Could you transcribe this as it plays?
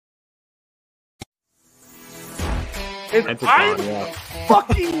And Pentagon, I'm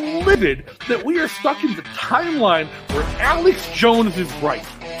fucking livid that we are stuck in the timeline where Alex Jones is right.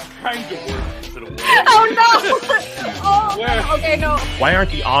 Kind of worse instead of worse. Oh no! Oh, okay, no. Why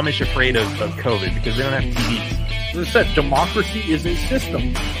aren't the Amish afraid of COVID? Because they don't have TVs. As I said, democracy is a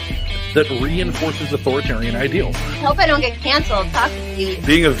system that reinforces authoritarian ideals. Hope I don't get canceled. Talk to Steve.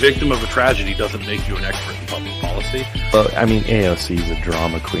 Being a victim of a tragedy doesn't make you an expert in public policy. Well, I mean, AOC is a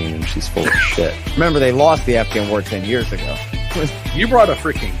drama queen and she's full of shit. Remember, they lost the Afghan war 10 years ago. You brought a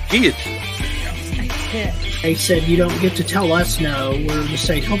freaking guillotine. They said, you don't get to tell us no, we're the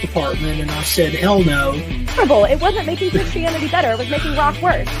state health department, and I said, hell no. It wasn't making Christianity better, it was making rock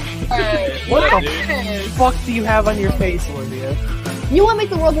worse. What the fuck do you have on your face, Olivia? You want to make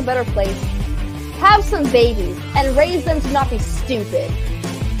the world a better place? Have some babies and raise them to not be stupid.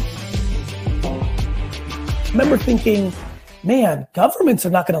 I remember thinking, man, governments are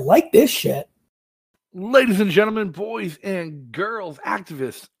not going to like this shit. Ladies and gentlemen, boys and girls,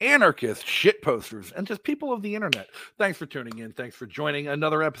 activists, anarchists, shitposters, and just people of the internet, thanks for tuning in. Thanks for joining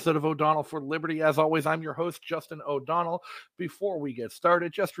another episode of O'Donnell for Liberty. As always, I'm your host, Justin O'Donnell. Before we get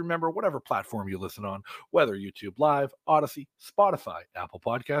started, just remember, whatever platform you listen on, whether YouTube Live, Odyssey, Spotify, Apple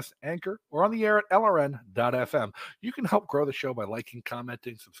Podcasts, Anchor, or on the air at lrn.fm, you can help grow the show by liking,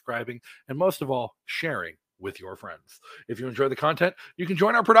 commenting, subscribing, and most of all, sharing with your friends. If you enjoy the content, you can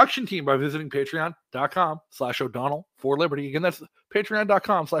join our production team by visiting patreon.com/O'Donnell for Liberty. Again, that's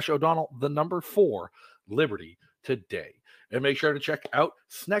patreon.com/O'Donnell, the number 4 Liberty today. And make sure to check out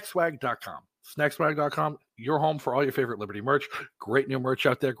snackswag.com. Snackswag.com, your home for all your favorite Liberty merch. Great new merch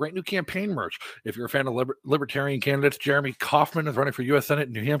out there. Great new campaign merch. If you're a fan of libertarian candidates, Jeremy Kauffman is running for U.S. Senate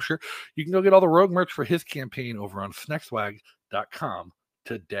in New Hampshire. You can go get all the rogue merch for his campaign over on snackswag.com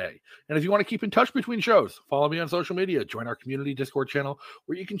today. And if you want to keep in touch between shows, follow me on social media, join our community Discord channel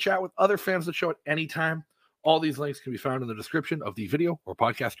where you can chat with other fans of the show at any time. All these links can be found in the description of the video or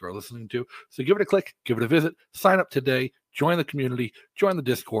podcast you are listening to. So give it a click, give it a visit, sign up today, join the community, join the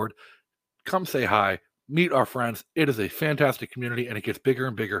Discord, come say hi, meet our friends. It is a fantastic community and it gets bigger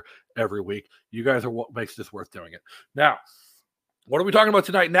and bigger every week. You guys are what makes this worth doing it. Now, what are we talking about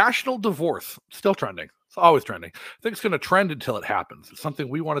tonight? National divorce, still trending. It's always trending. I think it's going to trend until it happens. It's something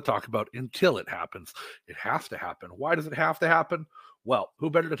we want to talk about until it happens. It has to happen. Why does it have to happen? Well, who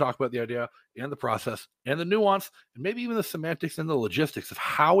better to talk about the idea and the process and the nuance and maybe even the semantics and the logistics of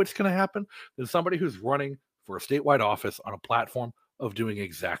how it's going to happen than somebody who's running for a statewide office on a platform of doing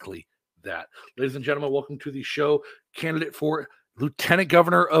exactly that. Ladies and gentlemen, welcome to the show. Candidate for Lieutenant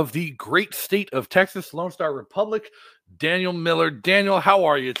Governor of the great state of Texas, Lone Star Republic, Daniel Miller. Daniel, how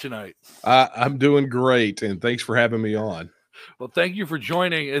are you tonight? I'm doing great, and thanks for having me on. Well, thank you for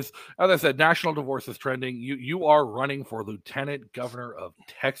joining. As I said, national divorce is trending. You are running for Lieutenant Governor of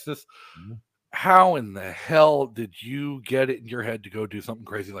Texas. Mm-hmm. How in the hell did you get it in your head to go do something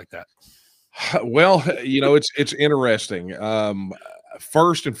crazy like that? Well, it's interesting.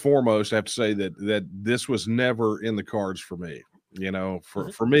 First and foremost, I have to say that this was never in the cards for me.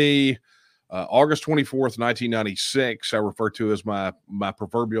 For me, August 24th, 1996, I refer to as my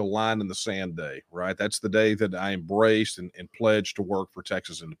proverbial line in the sand day, right? That's the day that I embraced and pledged to work for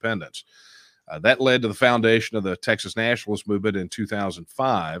Texas independence. That led to the foundation of the Texas Nationalist Movement in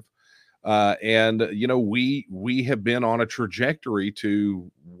 2005. And we have been on a trajectory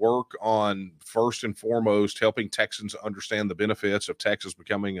to work on, first and foremost, helping Texans understand the benefits of Texas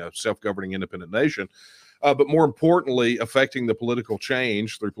becoming a self-governing independent nation. But more importantly, affecting the political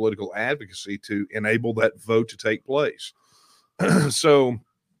change through political advocacy to enable that vote to take place. So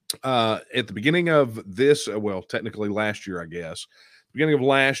at the beginning of this, technically last year, I guess, beginning of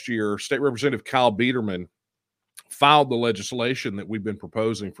last year, State Representative Kyle Biederman filed the legislation that we've been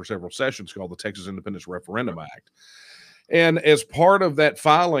proposing for several sessions called the Texas Independence Referendum Act. And as part of that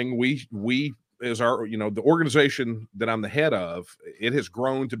filing, we as the organization that I'm the head of, it has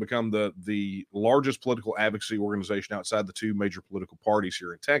grown to become the largest political advocacy organization outside the two major political parties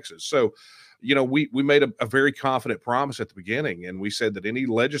here in Texas. So, we made a very confident promise at the beginning, and we said that any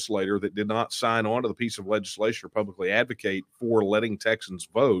legislator that did not sign on to the piece of legislation or publicly advocate for letting Texans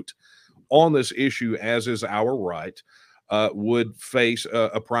vote on this issue, as is our right, would face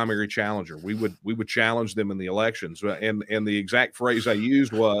a primary challenger. We would challenge them in the elections. And the exact phrase I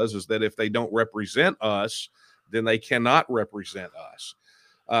used is that if they don't represent us, then they cannot represent us.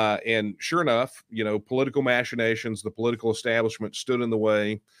 And sure enough, political machinations, the political establishment stood in the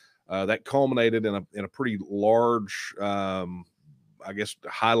way. That culminated in a pretty large,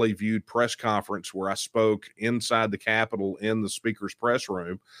 highly viewed press conference where I spoke inside the Capitol in the speaker's press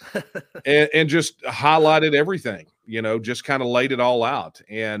room and just highlighted everything, just kind of laid it all out.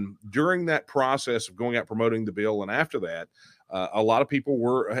 And during that process of going out promoting the bill, and after that, a lot of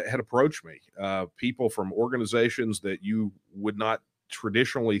people had approached me, people from organizations that you would not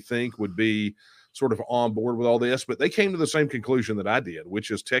traditionally think would be sort of on board with all this, but they came to the same conclusion that I did,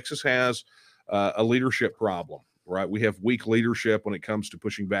 which is Texas has a leadership problem. Right. We have weak leadership when it comes to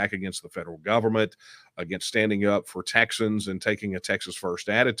pushing back against the federal government, against standing up for Texans and taking a Texas first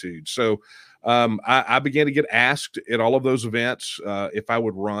attitude. So I began to get asked at all of those events if I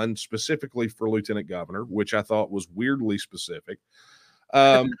would run specifically for lieutenant governor, which I thought was weirdly specific.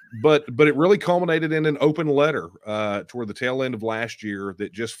 But it really culminated in an open letter toward the tail end of last year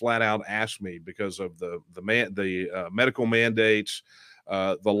that just flat out asked me, because of the medical mandates,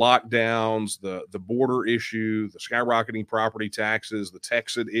 the lockdowns, the border issue, the skyrocketing property taxes, the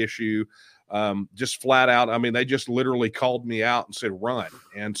Texas issue, just flat out. I mean, they just literally called me out and said, run.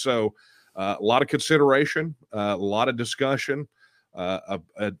 And so a lot of consideration, a lot of discussion,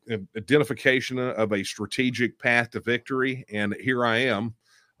 identification of a strategic path to victory. And here I am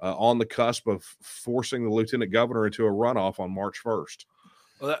on the cusp of forcing the lieutenant governor into a runoff on March 1st.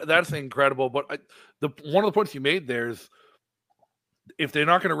 Well, that's incredible. But one of the points you made there is, if they're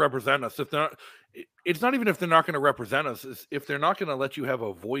not going to represent us, it's not even if they're not going to represent us, it's if they're not going to let you have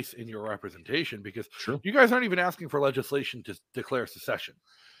a voice in your representation, because you guys aren't even asking for legislation to declare secession.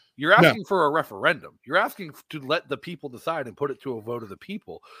 You're asking for a referendum. You're asking to let the people decide and put it to a vote of the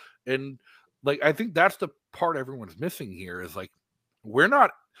people. And I think that's the part everyone's missing here is we're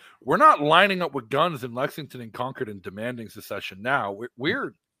not lining up with guns in Lexington and Concord and demanding secession now.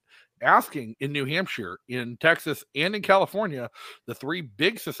 We're asking in New Hampshire, in Texas, and in California, the three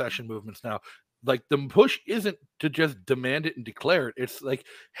big secession movements now, the push isn't to just demand it and declare it. It's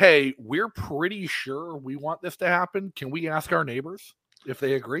hey, we're pretty sure we want this to happen. Can we ask our neighbors if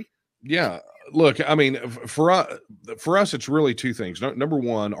they agree? Yeah. Look, I mean, for us, it's really two things. Number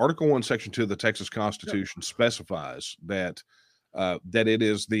one, Article 1, Section 2 of the Texas Constitution specifies that it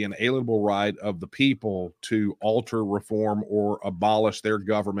is the inalienable right of the people to alter, reform, or abolish their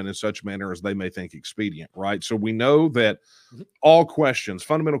government in such manner as they may think expedient, right? So we know that all questions,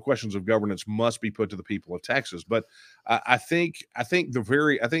 fundamental questions of governance, must be put to the people of Texas. But I think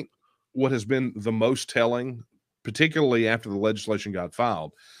what has been the most telling, particularly after the legislation got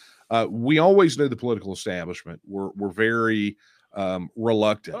filed, we always knew the political establishment were very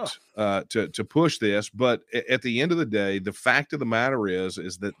reluctant to push this, but at the end of the day, the fact of the matter is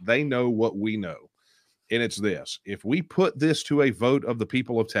that they know what we know, and it's this: if we put this to a vote of the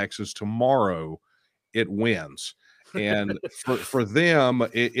people of Texas tomorrow, it wins. And for them,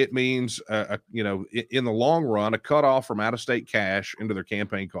 it means in the long run, a cutoff from out-of-state cash into their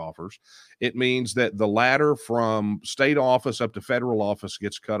campaign coffers. It means that the ladder from state office up to federal office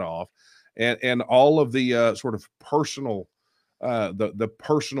gets cut off, and all of the sort of personal the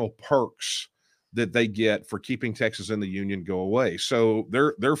personal perks that they get for keeping Texas in the union go away. So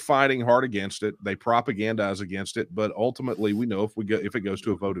they're fighting hard against it. They propagandize against it, but ultimately we know if it goes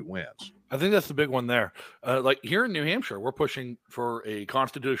to a vote, it wins. I think that's the big one there. Here in New Hampshire, we're pushing for a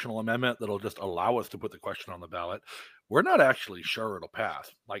constitutional amendment that'll just allow us to put the question on the ballot. We're not actually sure it'll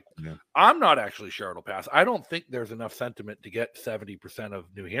pass. I'm not actually sure it'll pass. I don't think there's enough sentiment to get 70% of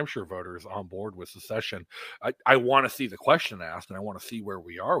New Hampshire voters on board with secession. I want to see the question asked, and I want to see where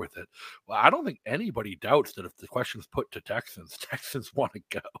we are with it. Well, I don't think anybody doubts that if the question's put to Texans, Texans want to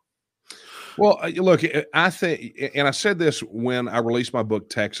go. Well, look, I think, and I said this when I released my book,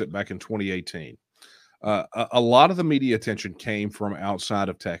 Texas, back in 2018. A lot of the media attention came from outside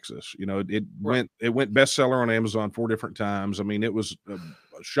of Texas. It went bestseller on Amazon 4 different times. I mean, it was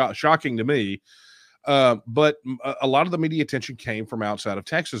shocking to me. But a lot of the media attention came from outside of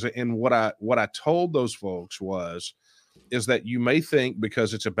Texas. And what I told those folks is that you may think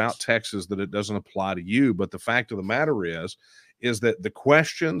because it's about Texas that it doesn't apply to you, but the fact of the matter is that the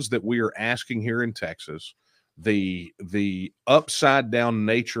questions that we are asking here in Texas, the upside down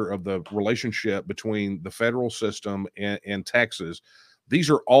nature of the relationship between the federal system and Texas, these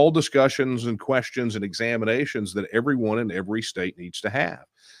are all discussions and questions and examinations that everyone in every state needs to have.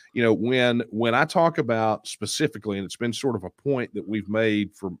 When I talk about specifically, and it's been sort of a point that we've made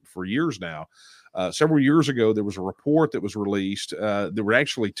for years now, several years ago, there was a report that was released. There were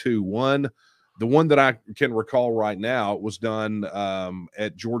actually two. The one that I can recall right now was done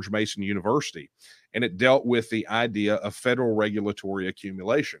at George Mason University, and it dealt with the idea of federal regulatory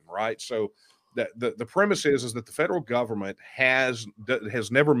accumulation, right? So the premise is that the federal government has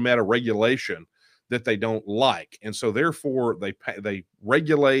never met a regulation that they don't like, and so therefore they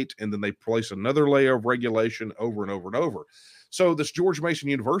regulate, and then they place another layer of regulation over and over and over. So this George Mason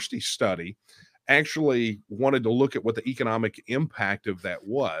University study actually wanted to look at what the economic impact of that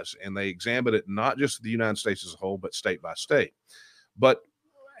was, and they examined it not just the United States as a whole, but state by state. But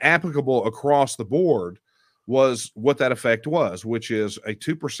applicable across the board was what that effect was, which is a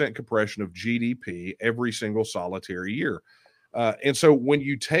 2% compression of GDP every single solitary year. And so when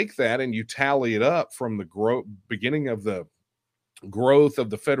you take that and you tally it up from the beginning of the growth of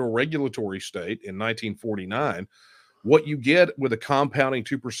the federal regulatory state in 1949, what you get with a compounding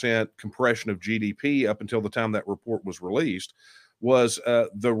 2% compression of GDP up until the time that report was released was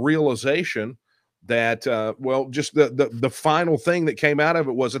the realization that, just the final thing that came out of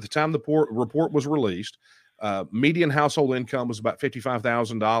it was, at the time the report was released, median household income was about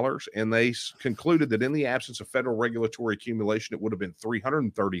 $55,000, and they concluded that in the absence of federal regulatory accumulation, it would have been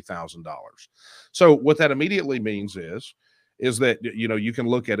 $330,000. So what that immediately means is that, you can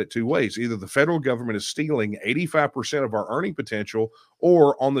look at it two ways. Either the federal government is stealing 85% of our earning potential,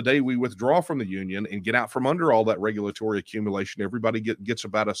 or on the day we withdraw from the union and get out from under all that regulatory accumulation, everybody gets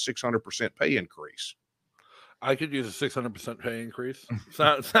about a 600% pay increase. I could use a 600% pay increase.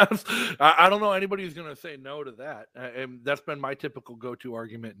 Sounds. I don't know anybody who's going to say no to that. And that's been my typical go-to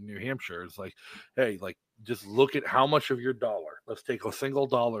argument in New Hampshire. It's like, hey, just look at how much of your dollar. Let's take a single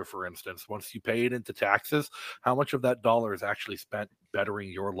dollar, for instance. Once you pay it into taxes, how much of that dollar is actually spent bettering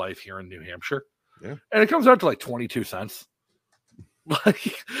your life here in New Hampshire? Yeah. And it comes out to like 22 cents. And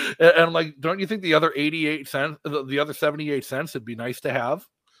I'm like, don't you think the other 88 cents, the other 78 cents would be nice to have?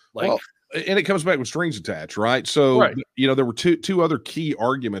 And it comes back with strings attached, right? So, there were two other key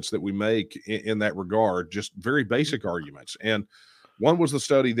arguments that we make in that regard, just very basic arguments. And one was the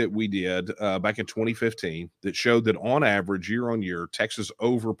study that we did back in 2015 that showed that on average, year on year, Texas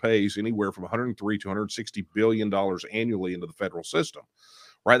overpays anywhere from $103 to $160 billion annually into the federal system,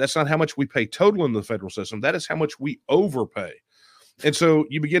 right? That's not how much we pay total in the federal system. That is how much we overpay. And so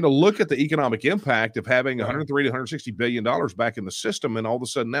you begin to look at the economic impact of having $103 to $160 billion back in the system. And all of a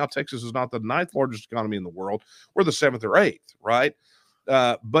sudden now Texas is not the 9th largest economy in the world. We're the 7th or 8th, right?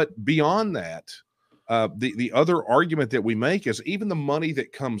 But beyond that, the other argument that we make is even the money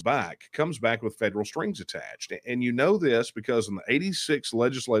that comes back with federal strings attached. And you know this because in the 86th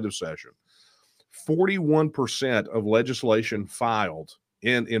legislative session, 41% of legislation filed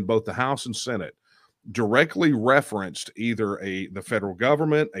in both the House and Senate directly referenced either the federal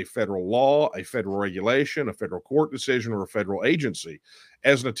government, a federal law, a federal regulation, a federal court decision, or a federal agency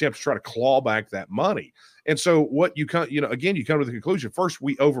as an attempt to try to claw back that money. And so what you come to the conclusion, first,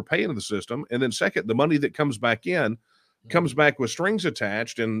 we overpay into the system. And then second, the money that comes back in comes back with strings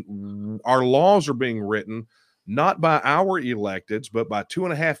attached, and our laws are being written not by our electeds, but by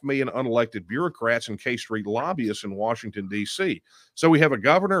 2.5 million unelected bureaucrats and K Street lobbyists in Washington, D.C. So we have a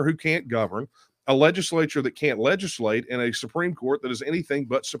governor who can't govern, a legislature that can't legislate, and a Supreme Court that is anything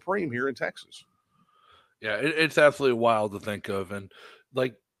but supreme here in Texas. Yeah, it's absolutely wild to think of. And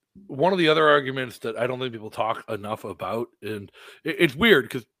one of the other arguments that I don't think people talk enough about, and it's weird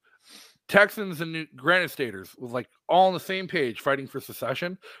because Texans and Granite Staters was all on the same page fighting for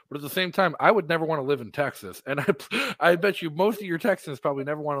secession, but at the same time, I would never want to live in Texas. And I bet you most of your Texans probably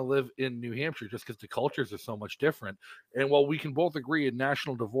never want to live in New Hampshire just because the cultures are so much different. And while we can both agree in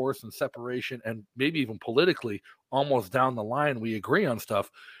national divorce and separation, and maybe even politically, almost down the line, we agree on stuff,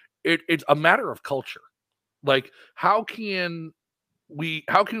 it's a matter of culture. How can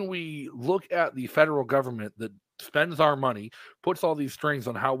we look at the federal government that spends our money, puts all these strings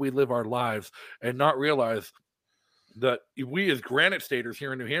on how we live our lives, and not realize that we as Granite Staters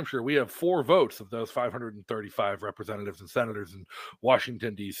here in New Hampshire, we have 4 votes of those 535 representatives and senators in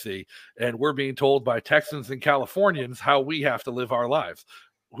Washington, D.C. And we're being told by Texans and Californians how we have to live our lives,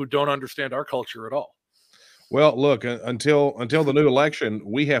 who don't understand our culture at all. Well, look, until the new election,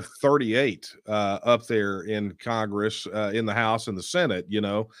 we have 38 up there in Congress, in the House and the Senate, And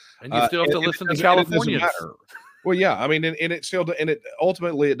you still have to listen to Californians. Well, yeah, I mean, and it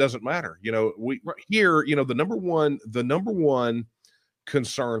ultimately it doesn't matter. Here, the number one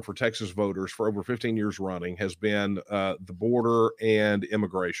concern for Texas voters for over 15 years running has been the border and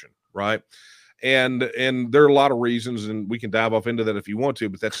immigration, right? And there are a lot of reasons, and we can dive off into that if you want to,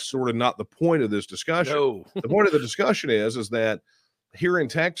 but that's sort of not the point of this discussion. No. The point of the discussion is that here in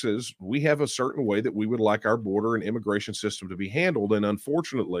Texas, we have a certain way that we would like our border and immigration system to be handled. And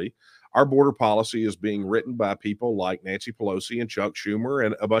unfortunately, our border policy is being written by people like Nancy Pelosi and Chuck Schumer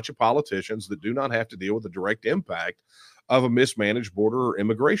and a bunch of politicians that do not have to deal with the direct impact of a mismanaged border or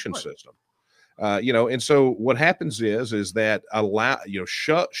immigration system. And so what happens is that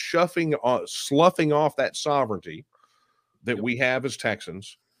sloughing off that sovereignty that we have as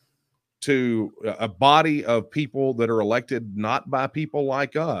Texans to a body of people that are elected not by people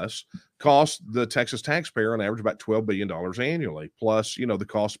like us cost the Texas taxpayer on average about $12 billion annually, plus, the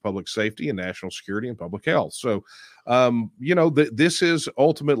cost of public safety and national security and public health. So, this is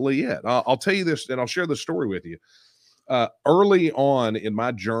ultimately it. I'll tell you this, and I'll share this story with you. Early on in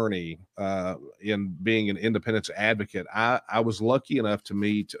my journey in being an independence advocate, I was lucky enough to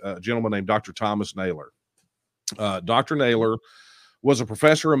meet a gentleman named Dr. Thomas Naylor. Dr. Naylor was a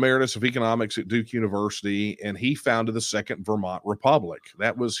professor emeritus of economics at Duke University, and he founded the Second Vermont Republic.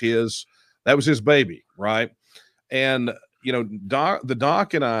 That was his baby, right? And the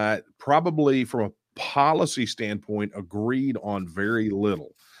doc and I probably, from a policy standpoint, agreed on very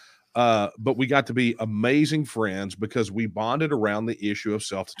little. But we got to be amazing friends because we bonded around the issue of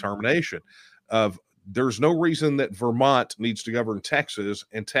self-determination. There's no reason that Vermont needs to govern Texas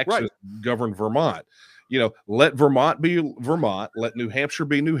and Texas govern Vermont. Let Vermont be Vermont, let New Hampshire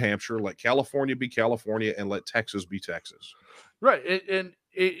be New Hampshire, let California be California, and let Texas be Texas. Right. And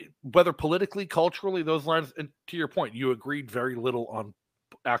whether politically, culturally, those lines, and to your point, you agreed very little on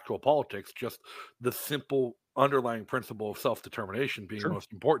actual politics, just the simple underlying principle of self-determination being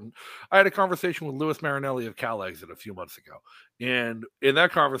most important. I had a conversation with Louis Marinelli of CalExit a few months ago. And in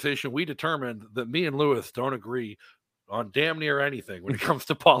that conversation, we determined that me and Louis don't agree on damn near anything when it comes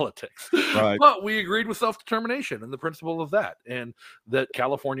to politics. Right. But we agreed with self-determination and the principle of that, and that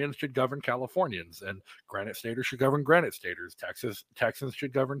Californians should govern Californians, and Granite Staters should govern Granite Staters. Texans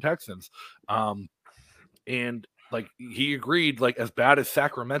should govern Texans. And like he agreed, like as bad as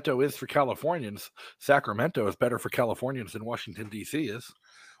Sacramento is for Californians, Sacramento is better for Californians than Washington, D.C. is.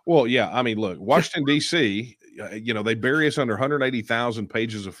 Well, yeah. I mean, look, Washington, D.C., they bury us under 180,000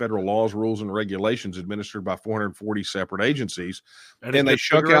 pages of federal laws, rules, and regulations administered by 440 separate agencies. And they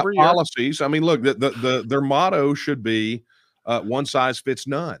shuck out policies. I mean, look, their motto should be one size fits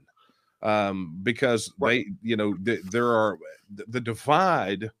none, because there are the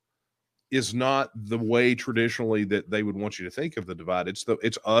divide is not the way traditionally that they would want you to think of the divide.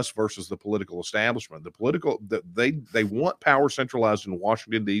 It's us versus the political establishment. They want power centralized in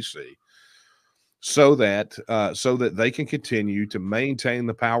Washington, D.C. so that they can continue to maintain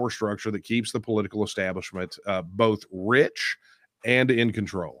the power structure that keeps the political establishment both rich and in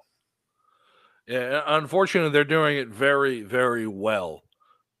control. Yeah, unfortunately, they're doing it very, very well.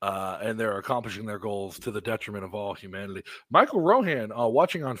 And they're accomplishing their goals to the detriment of all humanity. Michael Rohan,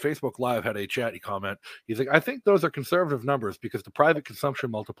 watching on Facebook Live, had a chatty comment. He's like, I think those are conservative numbers because the private consumption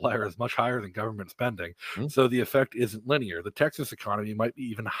multiplier is much higher than government spending. So the effect isn't linear. The Texas economy might be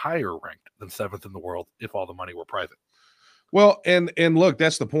even higher ranked than 7th in the world if all the money were private. Well, and look,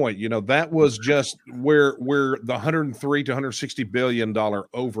 that's the point. That was just where the $103 to $160 billion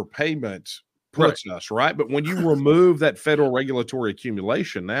overpayment puts us, right? But when you remove that federal regulatory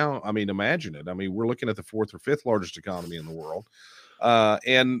accumulation, now, I mean, imagine it. I mean, we're looking at the 4th or 5th largest economy in the world.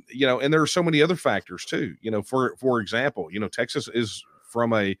 And there are so many other factors too. For example, Texas is,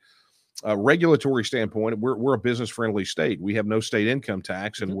 from a regulatory standpoint, we're a business friendly state. We have no state income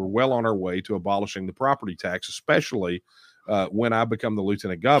tax, and we're well on our way to abolishing the property tax, especially when I become the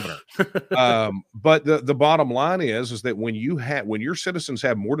lieutenant governor. But the bottom line is that when your citizens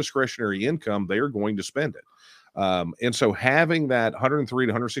have more discretionary income, they are going to spend it. And so having that $103 to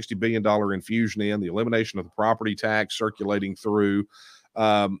 $160 billion infusion in, the elimination of the property tax circulating through,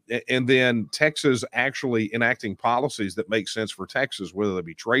 and then Texas actually enacting policies that make sense for Texas, whether they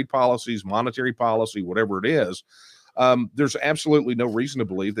be trade policies, monetary policy, whatever it is, there's absolutely no reason to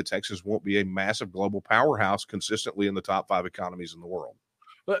believe that Texas won't be a massive global powerhouse consistently in the top 5 economies in the world.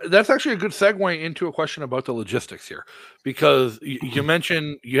 That's actually a good segue into a question about the logistics here, because you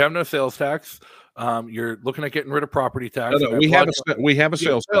mentioned you have no sales tax. You're looking at getting rid of property tax. No, we have a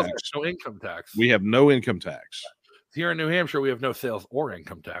sales tax. No income tax. We have no income tax. Here in New Hampshire, we have no sales or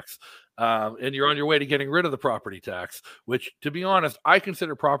income tax. And you're on your way to getting rid of the property tax, which, to be honest, I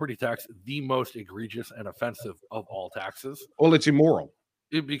consider property tax the most egregious and offensive of all taxes. Well, it's immoral.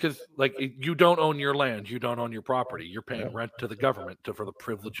 Because, you don't own your land, you don't own your property. You're paying rent to the government for the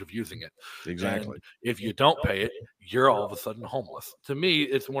privilege of using it. Exactly. And if you don't pay it, you're all of a sudden homeless. To me,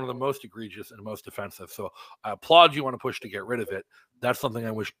 it's one of the most egregious and most offensive. So I applaud you on a push to get rid of it. That's something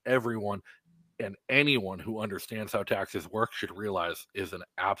I wish everyone and anyone who understands how taxes work should realize is an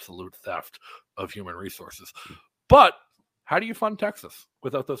absolute theft of human resources. But how do you fund Texas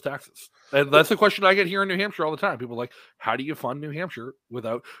without those taxes? And that's the question I get here in New Hampshire all the time. People are like, how do you fund New Hampshire we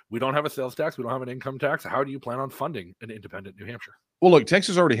don't have a sales tax, we don't have an income tax. How do you plan on funding an independent New Hampshire? Well, look,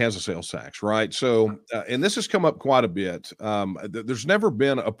 Texas already has a sales tax, right? So, and this has come up quite a bit. There's never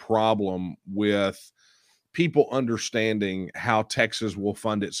been a problem with people understanding how Texas will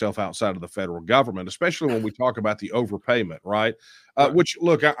fund itself outside of the federal government, especially when we talk about the overpayment, right? Right. Which,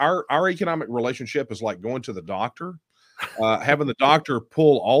 look, our economic relationship is like going to the doctor, having the doctor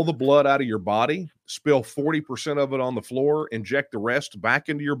pull all the blood out of your body, spill 40% of it on the floor, inject the rest back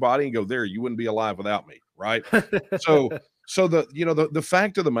into your body, and go, there, you wouldn't be alive without me, right? So the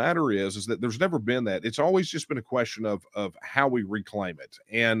fact of the matter is that there's never been that. It's always just been a question of how we reclaim it.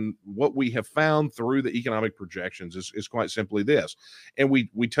 And what we have found through the economic projections is quite simply this. And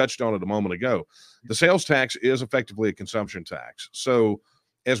we touched on it a moment ago. The sales tax is effectively a consumption tax. So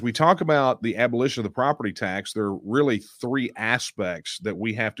as we talk about the abolition of the property tax, there are really three aspects that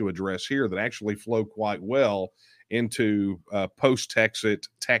we have to address here that actually flow quite well into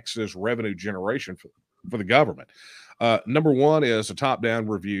post-Texas revenue generation for the government. Number one is a top-down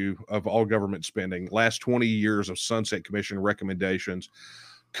review of all government spending, last 20 years of Sunset Commission recommendations,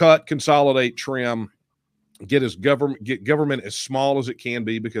 cut, consolidate, trim, get government as small as it can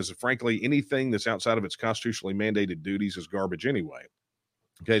be, because frankly, anything that's outside of its constitutionally mandated duties is garbage anyway.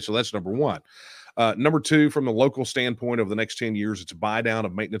 Okay, so that's number one. Number two, from the local standpoint, over the next 10 years, it's a buy down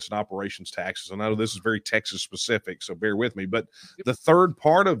of maintenance and operations taxes. And I know this is very Texas specific, so bear with me. But the third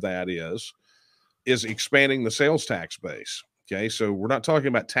part of that is expanding the sales tax base. Okay, so we're not talking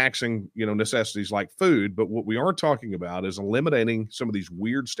about taxing, necessities like food, but what we are talking about is eliminating some of these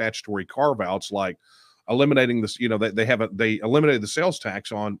weird statutory carve-outs, like eliminating this. They eliminated the sales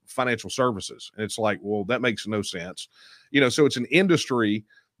tax on financial services, and it's like, well, that makes no sense. So it's an industry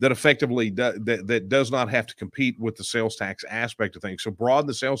that effectively that does not have to compete with the sales tax aspect of things. So broaden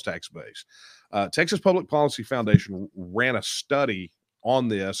the sales tax base. Texas Public Policy Foundation ran a study on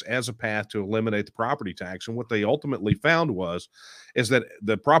this as a path to eliminate the property tax. And what they ultimately found is that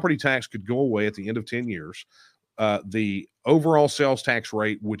the property tax could go away at the end of 10 years. The overall sales tax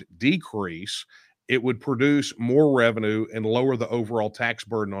rate would decrease. It would produce more revenue and lower the overall tax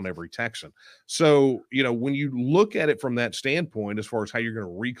burden on every Texan. So, when you look at it from that standpoint, as far as how you're going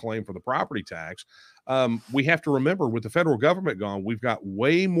to reclaim for the property tax, we have to remember, with the federal government gone, we've got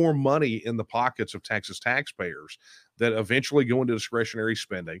way more money in the pockets of Texas taxpayers that eventually go into discretionary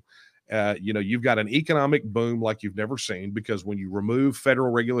spending. You've got an economic boom like you've never seen, because when you remove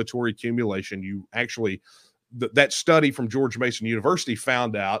federal regulatory accumulation, you actually, that study from George Mason University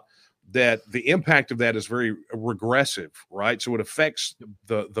found out that the impact of that is very regressive, right? So it affects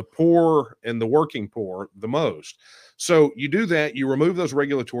the poor and the working poor the most. So you do that, you remove those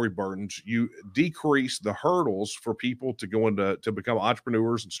regulatory burdens, you decrease the hurdles for people to go to become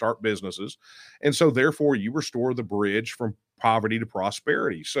entrepreneurs and start businesses. And so therefore you restore the bridge from poverty to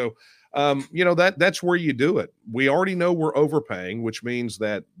prosperity. So, that's where you do it. We already know we're overpaying, which means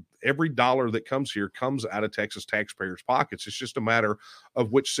that every dollar that comes here comes out of Texas taxpayers' pockets. It's just a matter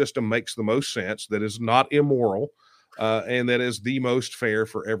of which system makes the most sense, that is not immoral, and that is the most fair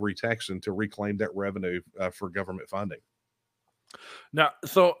for every Texan to reclaim that revenue for government funding. Now,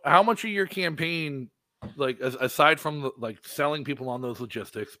 so how much of your campaign, like aside from selling people on those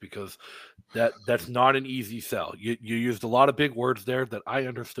logistics, because that's not an easy sell. You used a lot of big words there that I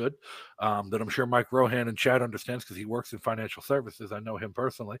understood, that I'm sure Mike Rohan in chat understands, because he works in financial services. I know him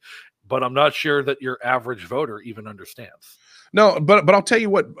personally, but I'm not sure that your average voter even understands. No, but I'll tell you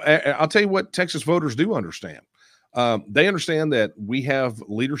what Texas voters do understand. They understand that we have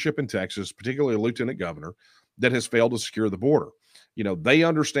leadership in Texas, particularly a lieutenant governor, that has failed to secure the border. They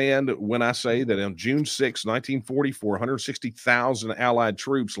understand when I say that on June 6, 1944, 160,000 Allied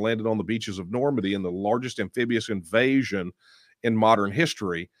troops landed on the beaches of Normandy in the largest amphibious invasion in modern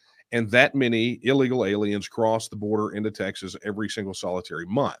history, and that many illegal aliens crossed the border into Texas every single solitary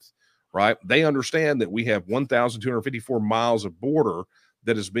month, right? They understand that we have 1,254 miles of border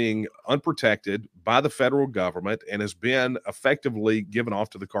that is being unprotected by the federal government and has been effectively given off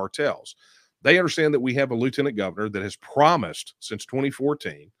to the cartels. They understand that we have a lieutenant governor that has promised since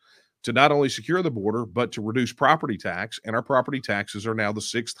 2014 to not only secure the border, but to reduce property tax, and our property taxes are now the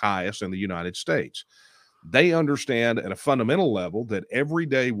 6th highest in the United States. They understand at a fundamental level that every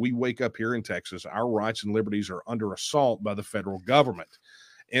day we wake up here in Texas, our rights and liberties are under assault by the federal government.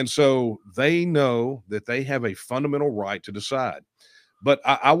 And so they know that they have a fundamental right to decide. But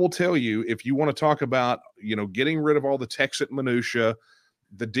I will tell you, if you want to talk about, getting rid of all the Texit minutia,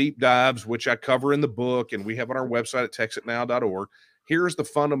 the deep dives, which I cover in the book and we have on our website at texitnow.org, here's the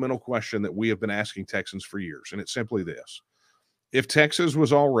fundamental question that we have been asking Texans for years. And it's simply this: if Texas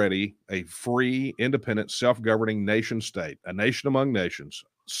was already a free, independent, self-governing nation state, a nation among nations,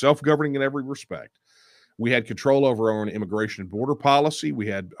 self-governing in every respect, we had control over our own immigration and border policy, we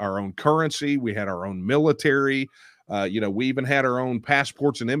had our own currency, we had our own military, We even had our own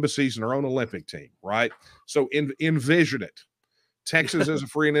passports and embassies and our own Olympic team, right? So envision it. Texas is a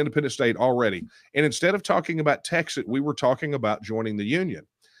free and independent state already. And instead of talking about Texas, we were talking about joining the union.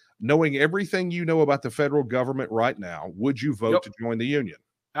 Knowing everything you know about the federal government right now, would you vote to join the union?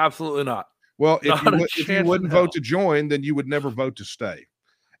 Absolutely not. Well, if you wouldn't vote to join, then you would never vote to stay.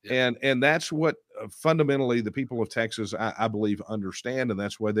 Yeah. And that's what fundamentally the people of Texas, I believe, understand. And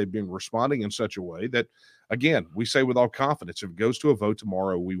that's why they've been responding in such a way that, again, we say with all confidence, if it goes to a vote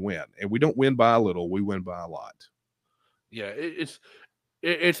tomorrow, we win. And we don't win by a little, we win by a lot. Yeah,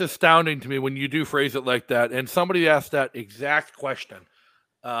 it's astounding to me when you do phrase it like that. And somebody asked that exact question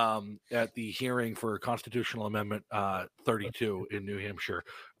at the hearing for Constitutional Amendment 32 in New Hampshire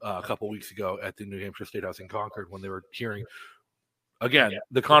a couple weeks ago at the New Hampshire State House in Concord, when they were hearing, again,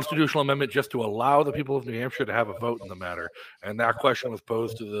 the constitutional amendment just to allow the people of New Hampshire to have a vote in the matter. And that question was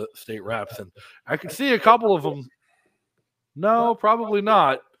posed to the state reps. And I could see a couple of them, no, probably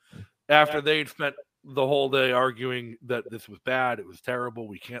not, after they'd spent the whole day arguing that this was bad, it was terrible,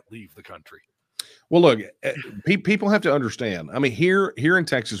 we can't leave the country. Well, look, people have to understand. I mean, here in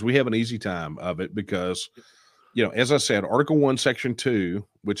Texas, we have an easy time of it because, as I said, Article 1, Section 2,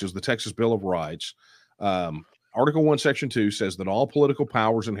 which is the Texas Bill of Rights, Article 1, Section 2 says that all political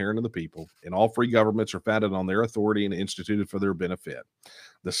powers inherent in the people and all free governments are founded on their authority and instituted for their benefit.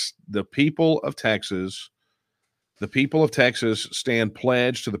 The people of Texas stand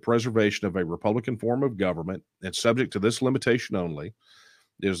pledged to the preservation of a Republican form of government, and subject to this limitation only,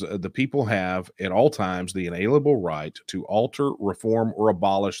 is the people have at all times the inalienable right to alter, reform, or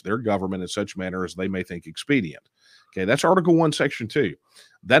abolish their government in such manner as they may think expedient. Okay, that's Article 1, Section 2.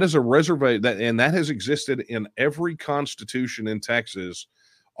 That is a reservation, and that has existed in every constitution in Texas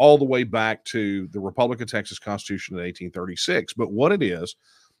all the way back to the Republic of Texas Constitution in 1836. But what it is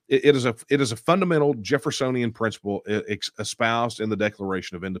a fundamental Jeffersonian principle espoused in the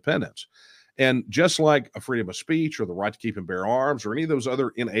Declaration of Independence. And just like a freedom of speech or the right to keep and bear arms or any of those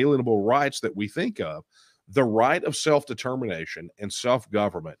other inalienable rights that we think of, the right of self-determination and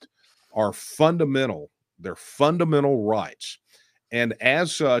self-government are fundamental. They're fundamental rights. And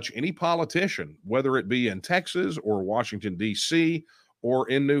as such, any politician, whether it be in Texas or Washington, D.C., or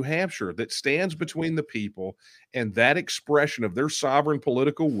in New Hampshire, that stands between the people and that expression of their sovereign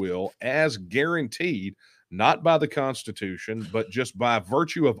political will as guaranteed, not by the Constitution, but just by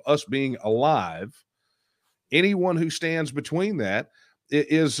virtue of us being alive, anyone who stands between that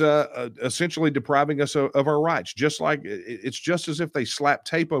is essentially depriving us of our rights. Just like it's just as if they slapped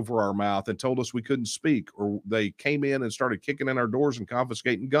tape over our mouth and told us we couldn't speak, or they came in and started kicking in our doors and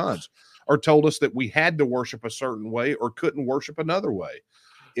confiscating guns, or told us that we had to worship a certain way or couldn't worship another way.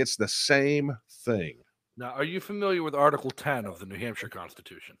 It's the same thing. Now, are you familiar with Article 10 of the New Hampshire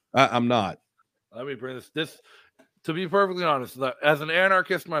Constitution? I'm not. Let me bring this. To be perfectly honest, as an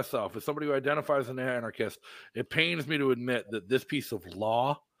anarchist myself, as somebody who identifies as an anarchist, it pains me to admit that this piece of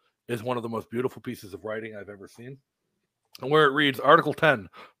law is one of the most beautiful pieces of writing I've ever seen. And where it reads, Article 10,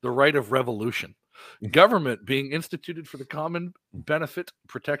 the right of revolution. Government being instituted for the common benefit,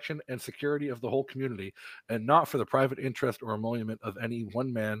 protection, and security of the whole community, and not for the private interest or emolument of any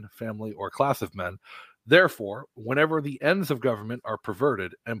one man, family, or class of men. Therefore, whenever the ends of government are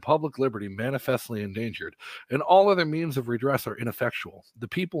perverted and public liberty manifestly endangered, and all other means of redress are ineffectual, the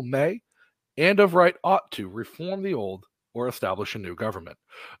people may, and of right ought to, reform the old or establish a new government.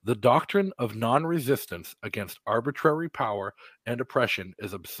 The doctrine of non-resistance against arbitrary power and oppression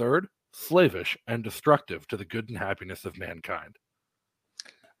is absurd, slavish, and destructive to the good and happiness of mankind.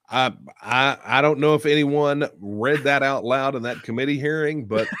 I don't know if anyone read that out loud in that committee hearing,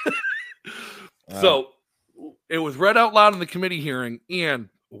 but so it was read out loud in the committee hearing, and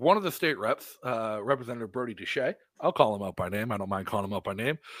one of the state reps, Representative Brody Duché, I'll call him out by name, I don't mind calling him out by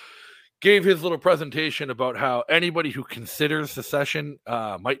name, gave his little presentation about how anybody who considers secession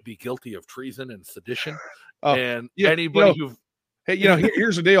might be guilty of treason and sedition. Anybody who... Hey,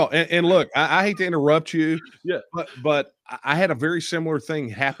 here's the deal. And look, I hate to interrupt you, but I had a very similar thing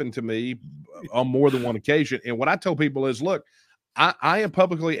happen to me on more than one occasion. And what I tell people is, look, I am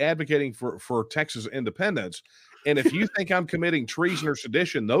publicly advocating for Texas independence. And if you think I'm committing treason or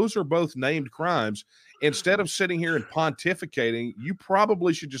sedition, those are both named crimes. Instead of sitting here and pontificating, you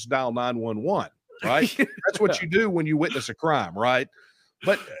probably should just dial 911, right? That's what you do when you witness a crime, right?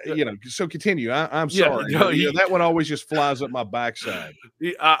 But, so continue. I'm sorry. That one always just flies up my backside.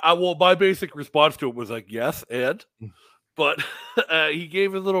 My basic response to it was like, yes, Ed. But he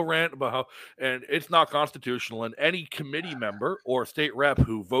gave a little rant about how, and it's not constitutional, and any committee member or state rep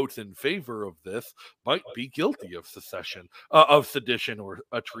who votes in favor of this might be guilty of sedition or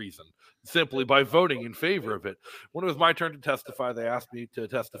a treason simply by voting in favor of it. When it was my turn to testify, they asked me to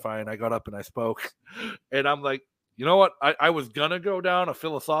testify, and I got up and I spoke. And I'm like, you know what? I was going to go down a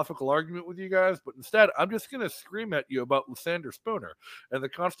philosophical argument with you guys, but instead, I'm just going to scream at you about Lysander Spooner and the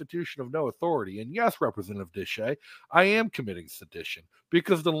Constitution of No Authority. And yes, Representative Dishay, I am committing sedition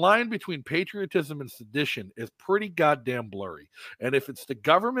because the line between patriotism and sedition is pretty goddamn blurry. And if it's the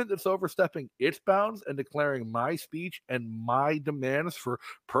government that's overstepping its bounds and declaring my speech and my demands for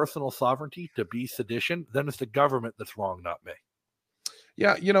personal sovereignty to be sedition, then it's the government that's wrong, not me.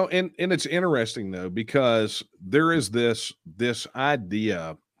 Yeah, and it's interesting though, because there is this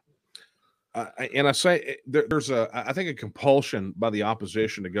idea, and I say there's I think a compulsion by the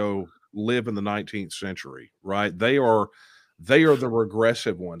opposition to go live in the 19th century, right? They are the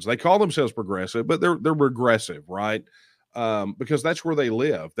regressive ones. They call themselves progressive, but they're regressive, right? Because that's where they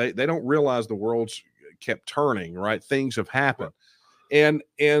live. They don't realize the world's kept turning, right? Things have happened. And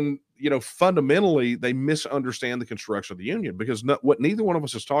fundamentally, they misunderstand the construction of the Union, because what neither one of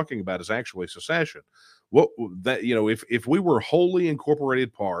us is talking about is actually secession. If we were wholly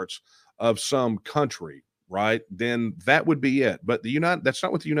incorporated parts of some country, right, then that would be it. But that's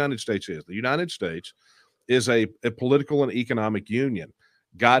not what the United States is. The United States is a political and economic union,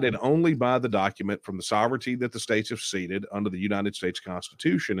 guided only by the document from the sovereignty that the states have ceded under the United States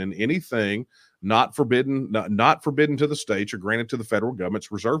Constitution, and anything not forbidden to the states or granted to the federal government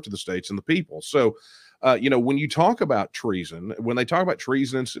is reserved to the states and the people. So, when you talk about treason, when they talk about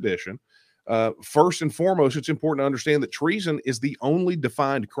treason and sedition, first and foremost, it's important to understand that treason is the only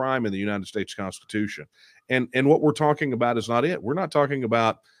defined crime in the United States Constitution. And what we're talking about is not it. We're not talking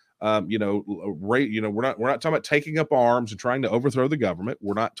about we're not talking about taking up arms and trying to overthrow the government.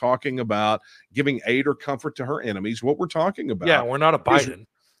 We're not talking about giving aid or comfort to her enemies. What we're talking about, we're not a Biden.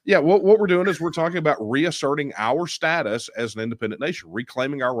 What we're doing is we're talking about reasserting our status as an independent nation,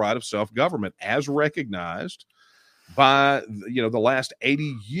 reclaiming our right of self-government as recognized by the last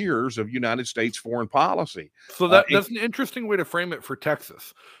 80 years of United States foreign policy. So that's an interesting way to frame it for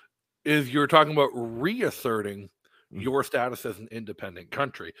Texas. Is you're talking about reasserting your status as an independent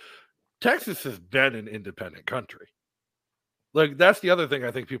country. Texas has been an independent country. Like, that's the other thing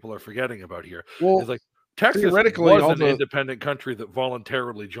I think people are forgetting about here. Well, is like Texas was an independent country that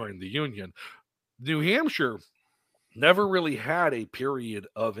voluntarily joined the Union. New Hampshire never really had a period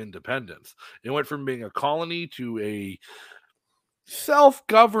of independence. It went from being a colony to a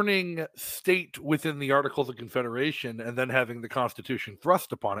self-governing state within the Articles of Confederation, and then having the Constitution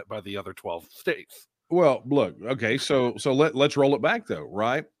thrust upon it by the other 12 states. Well, look, okay, so let's roll it back though,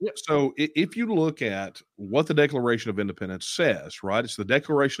 right? Yeah. So if you look at what the Declaration of Independence says, right? It's the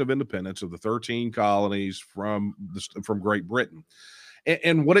Declaration of Independence of the 13 colonies from Great Britain.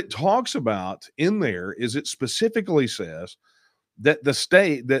 And what it talks about in there is it specifically says that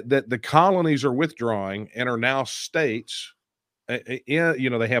the colonies are withdrawing and are now states. They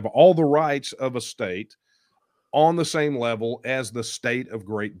have all the rights of a state on the same level as the state of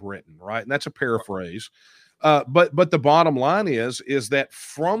Great Britain, right? And that's a paraphrase. But the bottom line is that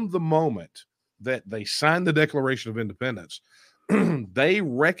from the moment that they signed the Declaration of Independence, they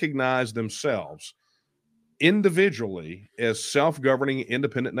recognized themselves individually as self-governing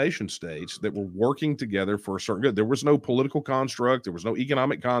independent nation states that were working together for a certain good. There was no political construct. There was no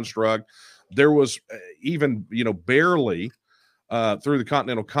economic construct. There was even, barely through the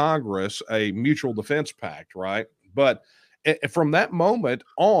Continental Congress, a mutual defense pact, right? But from that moment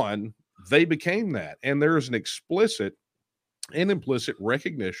on, they became that. And there is an explicit and implicit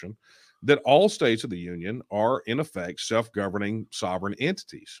recognition that all states of the Union are, in effect, self-governing sovereign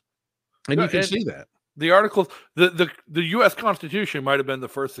entities. And you can see that. The articles, the U.S. Constitution might have been the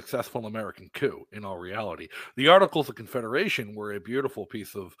first successful American coup, in all reality. The Articles of Confederation were a beautiful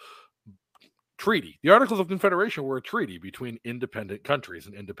piece of treaty. The Articles of Confederation were a treaty between independent countries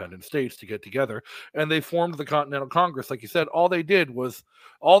and independent states to get together, and they formed the Continental Congress. Like you said, all the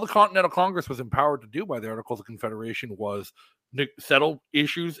Continental Congress was empowered to do by the Articles of Confederation was settle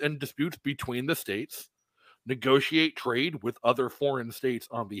issues and disputes between the states, negotiate trade with other foreign states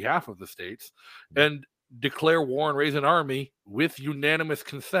on behalf of the states, and declare war and raise an army with unanimous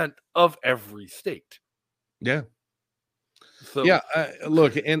consent of every state. Yeah. So, yeah,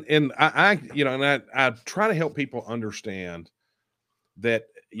 look, and I try to help people understand that,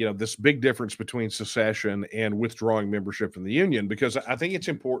 this big difference between secession and withdrawing membership from the Union, because I think it's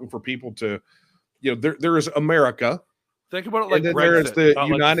important for people to, there is America, Think about it like and then there is Brexit, the not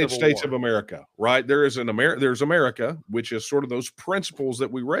like United Civil States War. of America, right? There's America, which is sort of those principles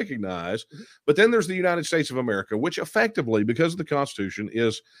that we recognize. But then there's the United States of America, which effectively, because of the Constitution,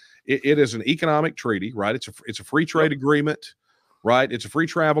 it is an economic treaty, right? It's a free trade agreement, right? It's a free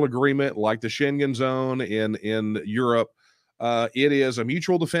travel agreement like the Schengen zone in Europe. It is a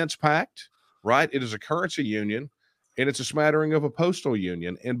mutual defense pact, right? It is a currency union. And it's a smattering of a postal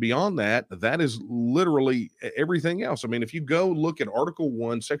union. And beyond that, that is literally everything else. I mean, if you go look at Article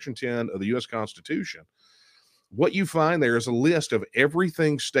 1, Section 10 of the U.S. Constitution, what you find there is a list of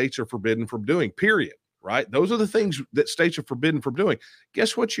everything states are forbidden from doing, period, right? Those are the things that states are forbidden from doing.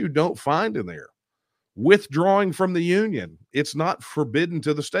 Guess what you don't find in there? Withdrawing from the union. It's not forbidden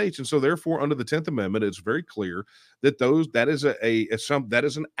to the states. And so therefore, under the 10th Amendment, it's very clear that that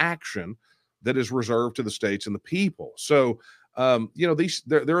is an action that is reserved to the states and the people. So,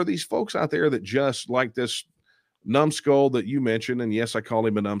 there are these folks out there that just like this numbskull that you mentioned, and yes, I call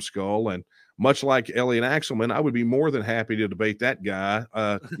him a numbskull. And much like Elliot Axelman, I would be more than happy to debate that guy,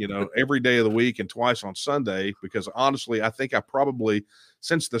 every day of the week and twice on Sunday, because honestly, I think I probably,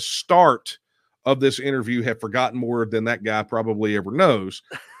 since the start of this interview, have forgotten more than that guy probably ever knows.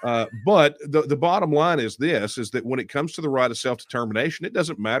 But the bottom line is that when it comes to the right of self-determination, it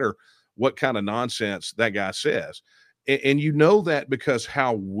doesn't matter what kind of nonsense that guy says. And you know that because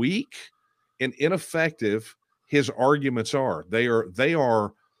how weak and ineffective his arguments are. They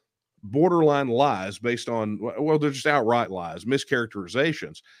are borderline lies based on, well, they're just outright lies,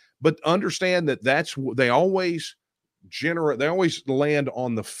 mischaracterizations. But understand that they always land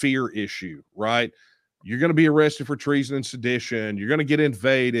on the fear issue, right? You're going to be arrested for treason and sedition. You're going to get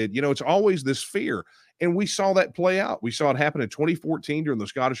invaded. It's always this fear. And we saw that play out. We saw it happen in 2014 during the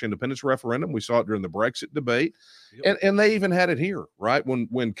Scottish independence referendum. We saw it during the Brexit debate. And they even had it here, right?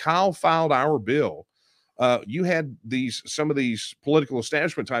 When Kyle filed our bill, you had some of these political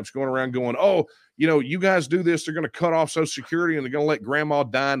establishment types going around going, oh, you guys do this, they're going to cut off Social Security and they're going to let grandma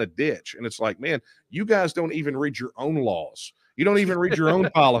die in a ditch. And it's like, man, you guys don't even read your own laws. You don't even read your own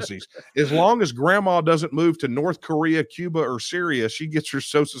policies. As long as grandma doesn't move to North Korea, Cuba, or Syria, she gets her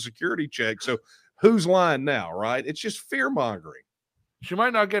Social Security check. So who's lying now, right? It's just fear mongering. She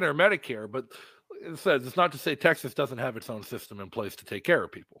might not get her Medicare, but it says it's not to say Texas doesn't have its own system in place to take care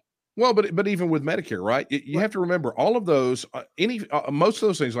of people. Well, but even with Medicare, right? You have to remember all of those, most of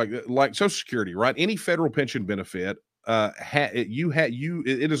those things like Social Security, right? Any federal pension benefit,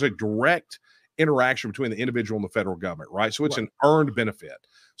 it is a direct interaction between the individual and the federal government, right? So it's an earned benefit.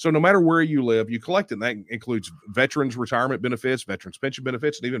 So no matter where you live, you collect it. And that includes veterans retirement benefits, veterans pension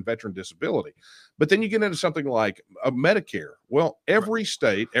benefits, and even veteran disability. But then you get into something like Medicare. Well, every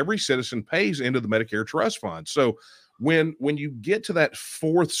state, every citizen pays into the Medicare Trust Fund. So when you get to that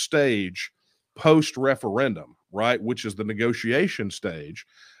fourth stage post-referendum, right, which is the negotiation stage,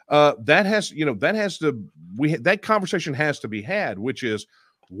 that conversation has to be had, which is,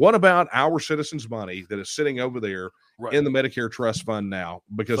 what about our citizens' money that is sitting over there in the Medicare Trust Fund now?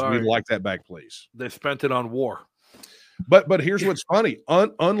 Because we'd like that back, please. They spent it on war. But here's what's funny.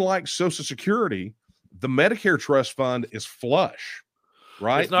 Unlike Social Security, the Medicare Trust Fund is flush,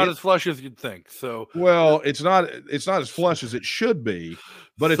 right? It's not as flush as you'd think. So, well, it's not as flush as it should be,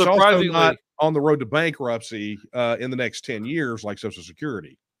 but it's also not on the road to bankruptcy in the next 10 years like Social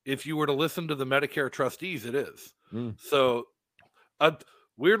Security. If you were to listen to the Medicare trustees, it is. So,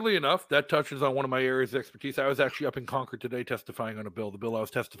 weirdly enough, that touches on one of my areas of expertise. I was actually up in Concord today testifying on a bill. The bill I was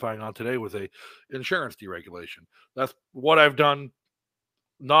testifying on today was a insurance deregulation. That's what I've done,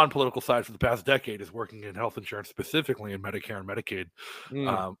 non-political side, for the past decade, is working in health insurance, specifically in Medicare and Medicaid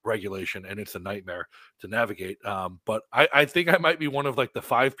regulation, and it's a nightmare to navigate. But I think I might be one of like the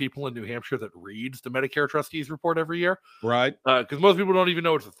 5 people in New Hampshire that reads the Medicare trustees report every year. Right. Because most people don't even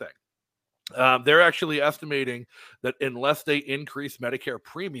know it's a thing. They're actually estimating that unless they increase Medicare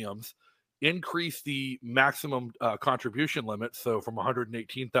premiums, increase the maximum contribution limit, so from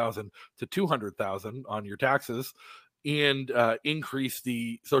 $118,000 to $200,000 on your taxes, and increase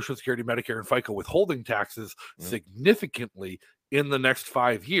the Social Security, Medicare, and FICA withholding taxes significantly in the next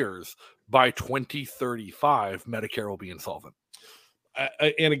 5 years, by 2035, Medicare will be insolvent.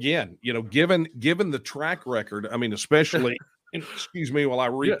 And again, given the track record, I mean, especially. Excuse me while I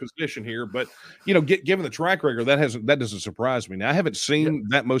reposition here, but given the track record, that doesn't surprise me. Now, I haven't seen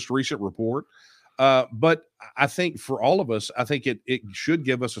that most recent report, but I think for all of us, I think it should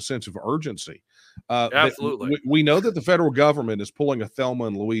give us a sense of urgency. Absolutely, we know that the federal government is pulling a Thelma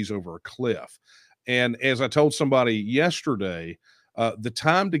and Louise over a cliff, and as I told somebody yesterday, the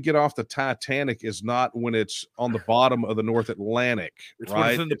time to get off the Titanic is not when it's on the bottom of the North Atlantic, it's right? when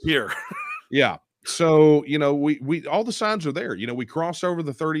it's in the pier. Yeah. So, we all the signs are there. We crossed over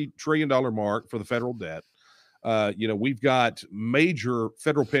the $30 trillion mark for the federal debt. We've got major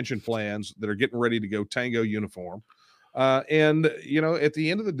federal pension plans that are getting ready to go tango uniform. And at the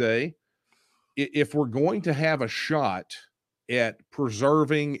end of the day, if we're going to have a shot at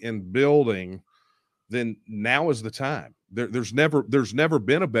preserving and building, then now is the time. There's never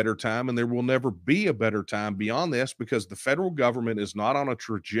been a better time, and there will never be a better time beyond this, because the federal government is not on a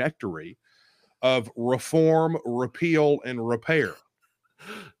trajectory of reform, repeal, and repair.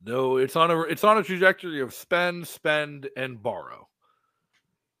 No, it's on a trajectory of spend, and borrow.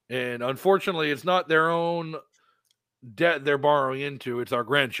 And unfortunately, it's not their own debt they're borrowing into. It's our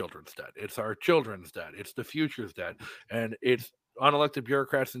grandchildren's debt. It's our children's debt. It's the future's debt. And it's unelected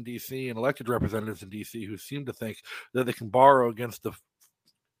bureaucrats in D.C. and elected representatives in D.C. who seem to think that they can borrow against the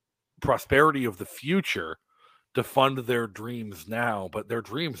prosperity of the future to fund their dreams now, but their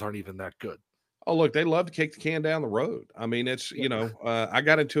dreams aren't even that good. Oh, look, they love to kick the can down the road. I mean, it's, I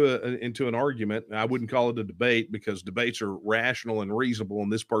got into an argument. I wouldn't call it a debate, because debates are rational and reasonable,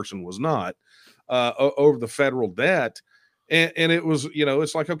 and this person was not, over the federal debt. And it was,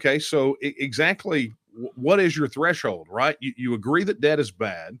 it's like, okay, so exactly what is your threshold, right? You agree that debt is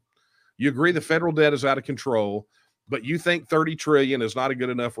bad. You agree the federal debt is out of control, but you think 30 trillion is not a good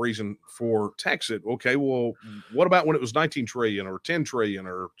enough reason for tax it. Okay, well, what about when it was 19 trillion or 10 trillion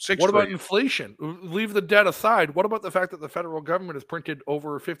or 6 What trillion? about inflation? Leave the debt aside. What about the fact that the federal government has printed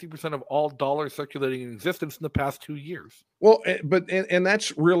over 50% of all dollars circulating in existence in the past 2 years? Well, but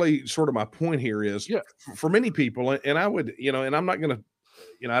that's really sort of my point here is, for many people, and I would, and I'm not going to,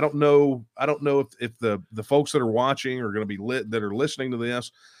 I don't know if the folks that are watching are going to be that are listening to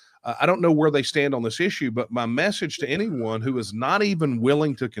this. I don't know where they stand on this issue, but my message to anyone who is not even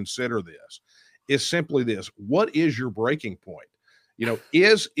willing to consider this is simply this: what is your breaking point?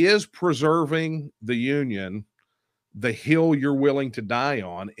 Is preserving the Union the hill you're willing to die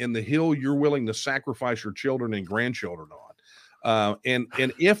on, and the hill you're willing to sacrifice your children and grandchildren on? And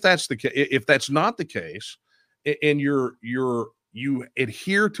if that's if that's not the case, and you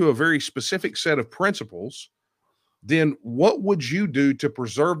adhere to a very specific set of principles, then what would you do to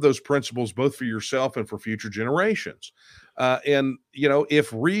preserve those principles, both for yourself and for future generations? And if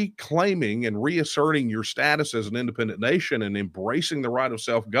reclaiming and reasserting your status as an independent nation and embracing the right of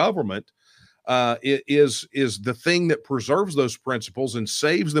self-government is the thing that preserves those principles and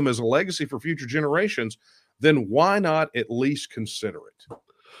saves them as a legacy for future generations, then why not at least consider it?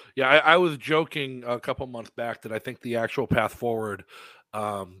 Yeah, I was joking a couple months back that I think the actual path forward,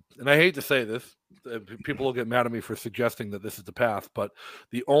 and I hate to say this, people will get mad at me for suggesting that this is the path, but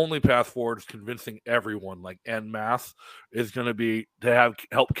the only path forward is convincing everyone, like en masse, is going to be to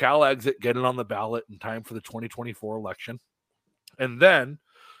help Cal Exit get it on the ballot in time for the 2024 election, and then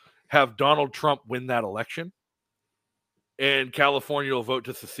have Donald Trump win that election, and California will vote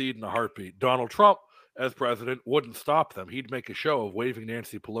to secede in a heartbeat. Donald Trump, as president, wouldn't stop them. He'd make a show of waving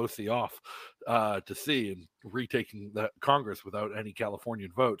Nancy Pelosi off to sea and retaking the Congress without any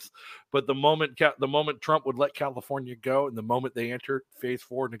Californian votes. But the moment Trump would let California go, and the moment they entered phase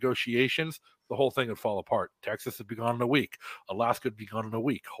 4 negotiations, the whole thing would fall apart. Texas would be gone in a week. Alaska would be gone in a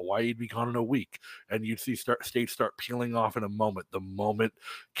week. Hawaii would be gone in a week. And you'd see states start peeling off in a moment, the moment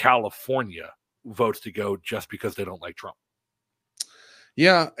California votes to go just because they don't like Trump.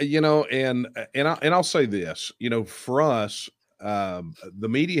 Yeah, and I'll say this, for us, the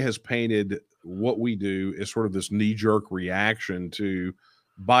media has painted what we do as sort of this knee-jerk reaction to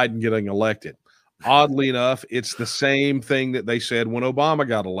Biden getting elected. Oddly enough, it's the same thing that they said when Obama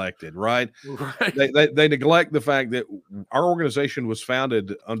got elected, right? They neglect the fact that our organization was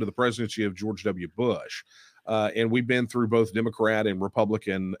founded under the presidency of George W. Bush. And we've been through both Democrat and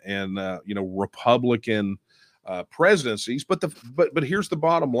Republican and, Republican presidencies, but here's the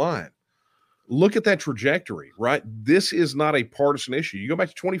bottom line. Look at that trajectory, right? This is not a partisan issue. You go back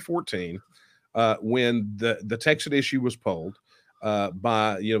to 2014, when the Texas issue was polled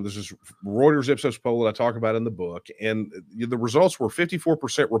by, this is Reuters Ipsos poll that I talk about in the book, and the results were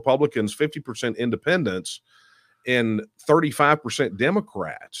 54% Republicans, 50% independents, and 35%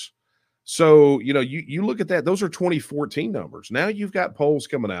 Democrats. So, you look at that, those are 2014 numbers. Now you've got polls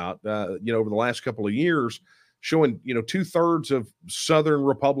coming out, over the last couple of years showing, 2/3 of Southern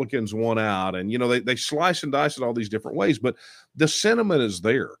Republicans won out, and, they slice and dice it all these different ways, but the sentiment is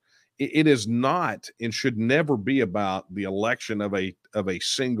there. It is not and should never be about the election of a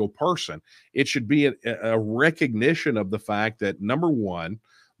single person. It should be a recognition of the fact that, number one,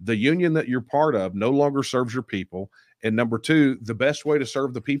 the union that you're part of no longer serves your people. And number two, the best way to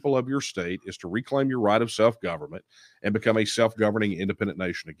serve the people of your state is to reclaim your right of self-government and become a self-governing independent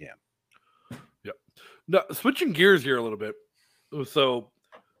nation again. Yep. Now, switching gears here a little bit. So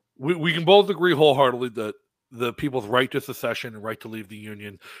we can both agree wholeheartedly that the people's right to secession and right to leave the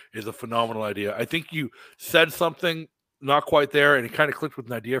Union is a phenomenal idea. I think you said something not quite there, and it kind of clicked with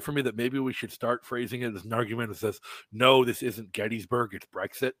an idea for me that maybe we should start phrasing it as an argument that says, no, this isn't Gettysburg, it's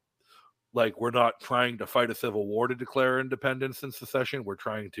Brexit. Like, we're not trying to fight a civil war to declare independence and secession. We're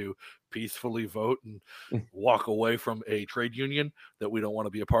trying to peacefully vote and walk away from a trade union that we don't want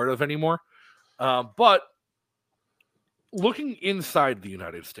to be a part of anymore. But looking inside the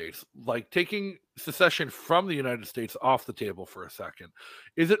United States, like taking secession from the United States off the table for a second,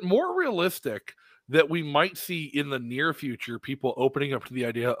 is it more realistic that we might see in the near future people opening up to the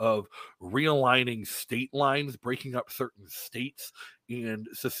idea of realigning state lines, breaking up certain states, and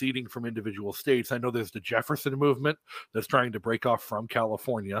seceding from individual states? I know there's the Jefferson movement that's trying to break off from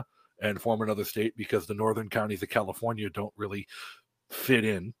California and form another state because the northern counties of California don't really fit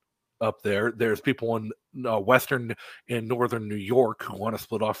in up there. There's people in western and northern New York who want to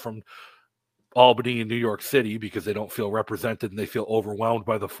split off from Albany and New York City because they don't feel represented and they feel overwhelmed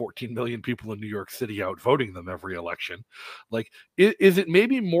by the 14 million people in New York City out voting them every election. Like, is it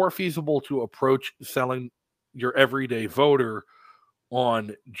maybe more feasible to approach selling your everyday voter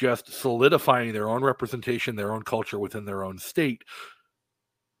on just solidifying their own representation, their own culture within their own state,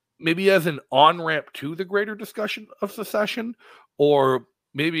 maybe as an on-ramp to the greater discussion of secession, or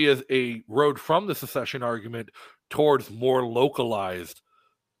maybe as a road from the secession argument towards more localized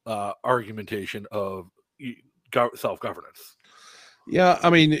argumentation of self-governance? Yeah, I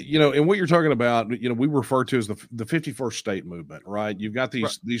mean, and what you're talking about, we refer to as the 51st state movement, right? You've got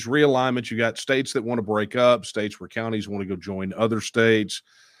these realignments. You got states that want to break up, states where counties want to go join other states,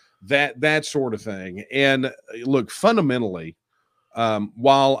 that sort of thing. And look, fundamentally,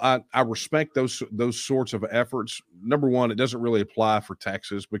 while I respect those sorts of efforts, number one, it doesn't really apply for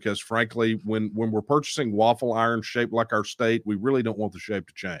Texas because, frankly, when we're purchasing waffle irons shaped like our state, we really don't want the shape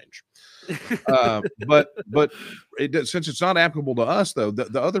to change. But since it's not applicable to us, though,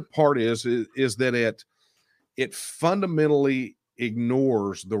 the other part is that it fundamentally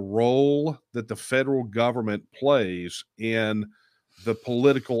ignores the role that the federal government plays in the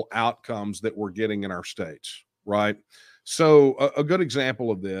political outcomes that we're getting in our states, right? So a good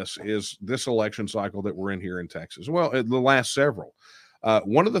example of this is this election cycle that we're in here in Texas. Well, the last several.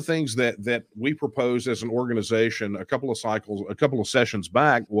 One of the things that we proposed as an organization a couple of sessions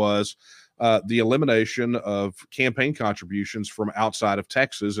back was the elimination of campaign contributions from outside of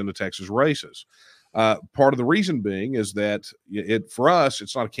Texas into Texas races. Part of the reason being is that for us,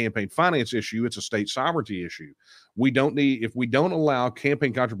 it's not a campaign finance issue, it's a state sovereignty issue. If we don't allow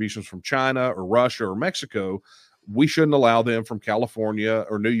campaign contributions from China or Russia or Mexico, we shouldn't allow them from California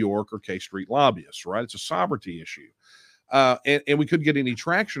or New York or K Street lobbyists, right? It's a sovereignty issue. And we couldn't get any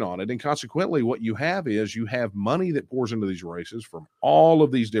traction on it. And consequently, what you have money that pours into these races from all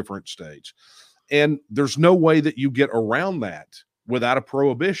of these different states. And there's no way that you get around that without a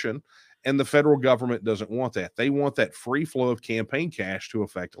prohibition. And the federal government doesn't want that. They want that free flow of campaign cash to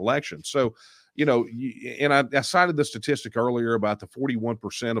affect elections. So, and I cited the statistic earlier about the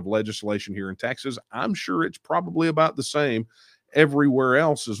 41% of legislation here in Texas. I'm sure it's probably about the same everywhere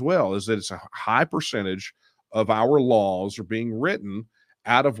else as well, is that it's a high percentage of our laws are being written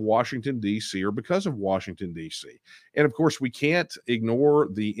out of Washington, D.C. or because of Washington, D.C. And of course, we can't ignore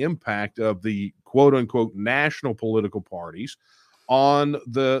the impact of the quote unquote national political parties on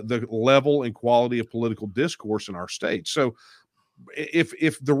the level and quality of political discourse in our state. So if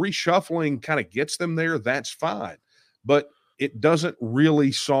the reshuffling kind of gets them there, that's fine. But it doesn't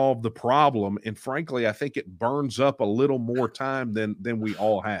really solve the problem. And frankly, I think it burns up a little more time than we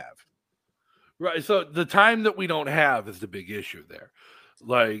all have. Right. So the time that we don't have is the big issue there.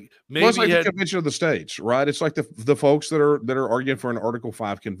 Like, maybe it's like the convention of the states, right? It's like the folks that are arguing for an Article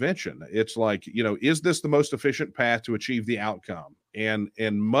 5 convention. It's like, is this the most efficient path to achieve the outcome? And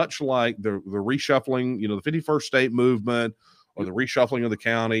much like the reshuffling, the 51st state movement or the reshuffling of the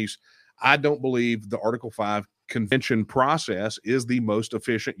counties, I don't believe the Article 5 convention process is the most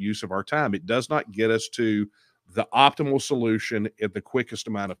efficient use of our time. It does not get us to the optimal solution at the quickest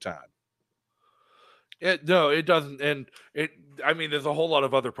amount of time. No, it doesn't. And there's a whole lot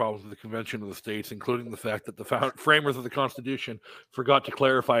of other problems with the Convention of the States, including the fact that the framers of the Constitution forgot to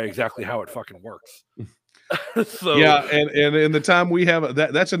clarify exactly how it fucking works. So, yeah, and in the time we have,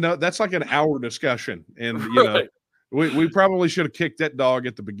 that's like an hour discussion, and right. We probably should have kicked that dog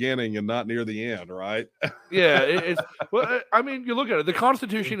at the beginning and not near the end, right? Yeah, you look at it. The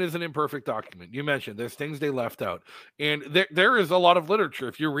Constitution is an imperfect document. You mentioned there's things they left out, and there is a lot of literature.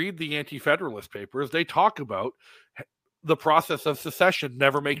 If you read the anti-federalist papers, they talk about the process of secession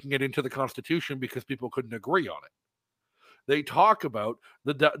never making it into the Constitution because people couldn't agree on it. They talk about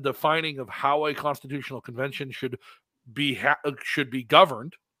the defining of how a constitutional convention should be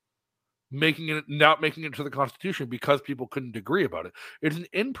governed, not making it to the Constitution because people couldn't agree about it. It's an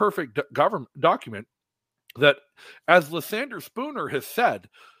imperfect government document that, as Lysander Spooner has said,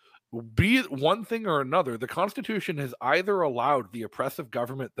 be it one thing or another, the Constitution has either allowed the oppressive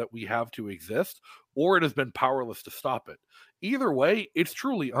government that we have to exist, or it has been powerless to stop it. Either way, it's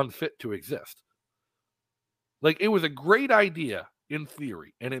truly unfit to exist. Like, it was a great idea in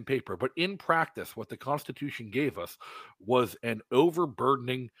theory and in paper, but in practice, what the Constitution gave us was an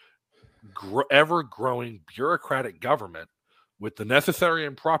overburdening, ever-growing bureaucratic government with the necessary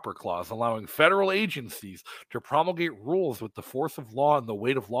and proper clause, allowing federal agencies to promulgate rules with the force of law and the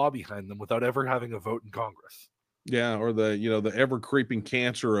weight of law behind them without ever having a vote in Congress. Yeah, or the ever creeping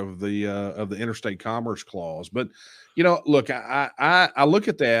cancer of the interstate commerce clause. But look, I look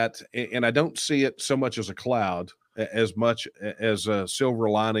at that and I don't see it so much as a cloud as much as a silver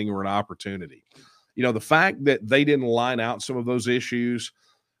lining or an opportunity. The fact that they didn't line out some of those issues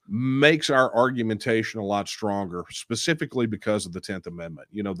makes our argumentation a lot stronger, specifically because of the 10th Amendment.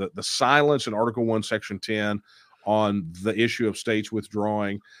 The silence in Article 1, Section 10 on the issue of states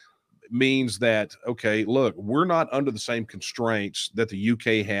withdrawing means that, okay, look, we're not under the same constraints that the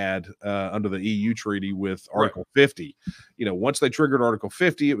UK had under the EU treaty with Article 50. Once they triggered Article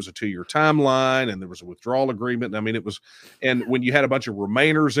 50, it was a 2-year timeline and there was a withdrawal agreement. I mean, it was, and when you had a bunch of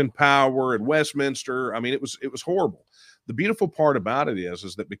Remainers in power at Westminster, I mean, it was horrible. The beautiful part about it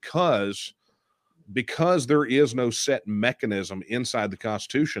is that because there is no set mechanism inside the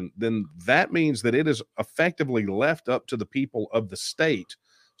Constitution, then that means that it is effectively left up to the people of the state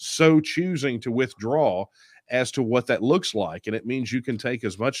so choosing to withdraw as to what that looks like. And it means you can take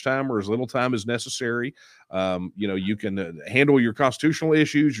as much time or as little time as necessary. You can handle your constitutional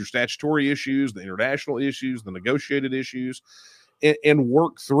issues, your statutory issues, the international issues, the negotiated issues, and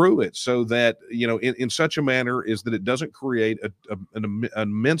work through it so that, in such a manner is that it doesn't create an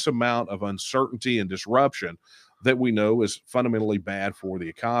immense amount of uncertainty and disruption that we know is fundamentally bad for the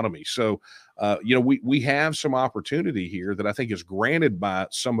economy. So, we have some opportunity here that I think is granted by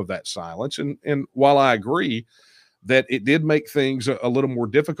some of that silence. And while I agree that it did make things a little more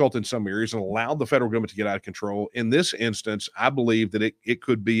difficult in some areas and allowed the federal government to get out of control, in this instance, I believe that it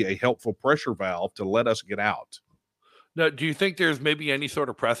could be a helpful pressure valve to let us get out. Now, do you think there's maybe any sort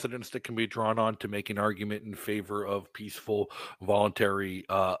of precedence that can be drawn on to make an argument in favor of peaceful, voluntary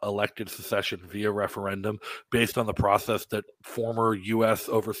elected secession via referendum based on the process that former U.S.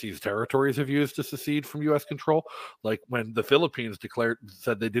 overseas territories have used to secede from U.S. control? Like when the Philippines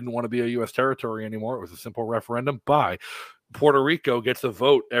said they didn't want to be a U.S. territory anymore, it was a simple referendum. Puerto Rico gets a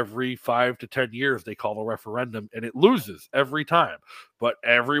vote every 5 to 10 years. They call a referendum and it loses every time. But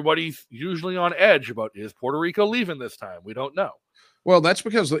everybody's usually on edge about, is Puerto Rico leaving this time? We don't know. Well, that's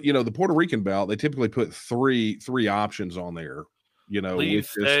because, the Puerto Rican ballot, they typically put three options on there, leave,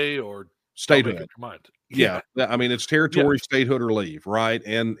 stay, or statehood. Make up your mind. Yeah. I mean, it's territory, statehood, or leave. Right.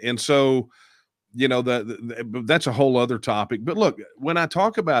 And so, that's a whole other topic. But look, when I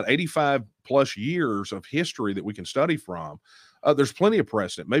talk about 85 plus years of history that we can study from, there's plenty of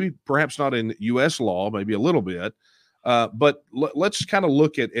precedent, maybe perhaps not in U.S. law, maybe a little bit. But let's kind of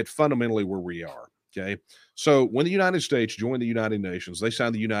look at fundamentally where we are. Okay. So when the United States joined the United Nations, they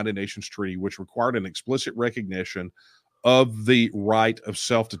signed the United Nations Treaty, which required an explicit recognition of the right of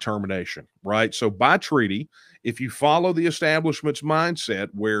self-determination, right? So by treaty, if you follow the establishment's mindset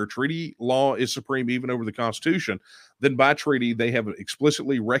where treaty law is supreme even over the Constitution, then by treaty, they have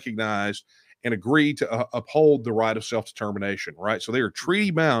explicitly recognized and agreed to uphold the right of self-determination, right? So they are treaty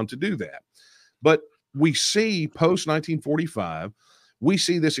bound to do that. But we see post-1945, we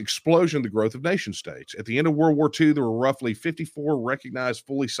see this explosion in the growth of nation states. At the end of World War II, there were roughly 54 recognized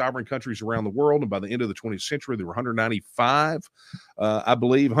fully sovereign countries around the world. And by the end of the 20th century, there were 195, I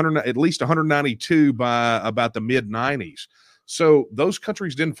believe, at least 192 by about the mid-90s. So those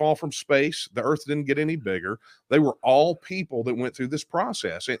countries didn't fall from space. The earth didn't get any bigger. They were all people that went through this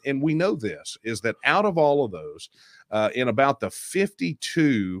process. And we know this, is that out of all of those, in about the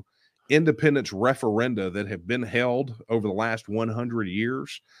 52 independence referenda that have been held over the last 100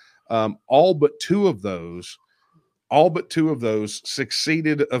 years, all but two of those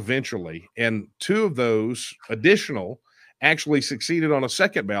succeeded eventually, and two of those additional actually succeeded on a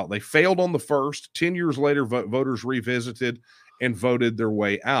second ballot. They failed on the first. 10 years later, voters revisited and voted their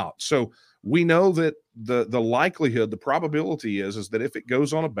way out. So we know that the likelihood, the probability is that if it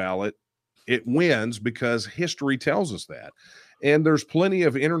goes on a ballot, it wins, because history tells us that. And there's plenty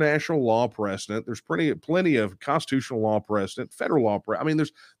of international law precedent. There's plenty of constitutional law precedent, federal law precedent. I mean,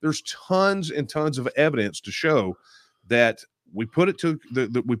 there's tons and tons of evidence to show that we put it to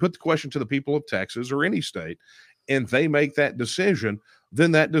we put the question to the people of Texas or any state, and they make that decision.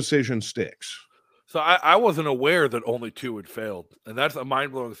 Then that decision sticks. So I wasn't aware that only 2 had failed, and that's a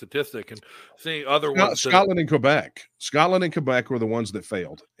mind-blowing statistic. And seeing other ones, Scotland and Quebec were the ones that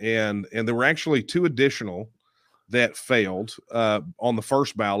failed, and there were actually 2 additional that failed on the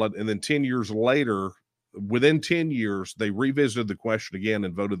first ballot, and then 10 years later, within 10 years, they revisited the question again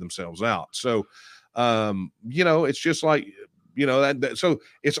and voted themselves out. So, it's just like, so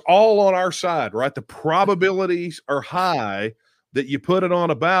it's all on our side, right? The probabilities are high that you put it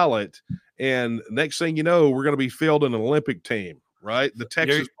on a ballot, and next thing you know, we're going to be fielding an Olympic team. Right, the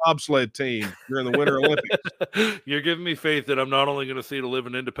Texas bobsled team during the Winter Olympics. You're giving me faith that I'm not only going to see to live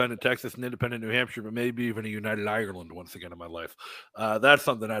in independent Texas and independent New Hampshire, but maybe even a united Ireland once again in my life. That's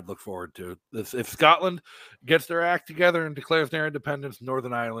something I'd look forward to. If Scotland gets their act together and declares their independence,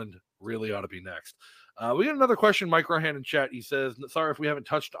 Northern Ireland really ought to be next. We got another question, Mike Rohan in chat. He says, sorry if we haven't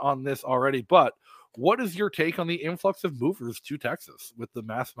touched on this already, but what is your take on the influx of movers to Texas with the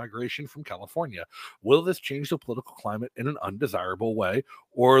mass migration from California? Will this change the political climate in an undesirable way?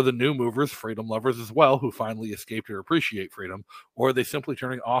 Or are the new movers freedom lovers as well who finally escaped or appreciate freedom? Or are they simply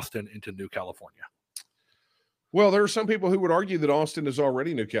turning Austin into New California? Well, there are some people who would argue that Austin is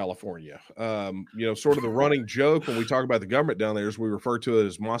already New California. Sort of the running joke when we talk about the government down there is we refer to it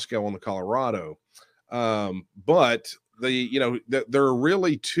as Moscow on the Colorado. But there are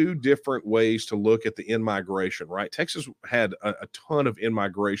really 2 different ways to look at the in-migration, right? Texas had a ton of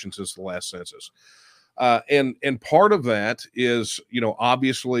in-migration since the last census. And part of that is,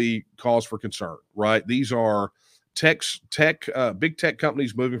 obviously cause for concern, right? These are big tech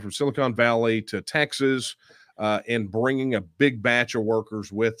companies moving from Silicon Valley to Texas, and bringing a big batch of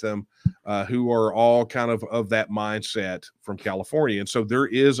workers with them who are all kind of that mindset from California. And so there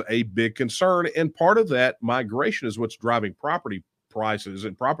is a big concern. And part of that migration is what's driving property prices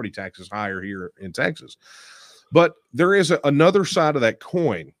and property taxes higher here in Texas. But there is another side of that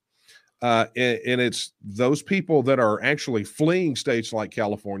coin. And it's those people that are actually fleeing states like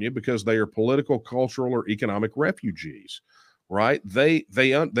California because they are political, cultural, or economic refugees, right? They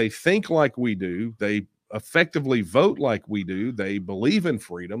think like we do. They effectively vote like we do. They believe in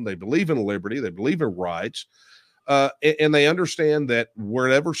freedom. They believe in liberty. They believe in rights. And they understand that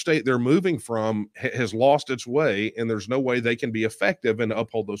wherever state they're moving from has lost its way, and there's no way they can be effective and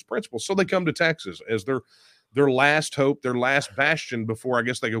uphold those principles. So they come to Texas as their last hope, their last bastion before I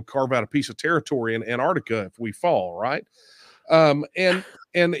guess they go carve out a piece of territory in Antarctica if we fall, right?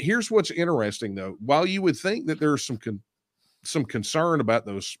 And here's what's interesting, though. While you would think that there's some concern about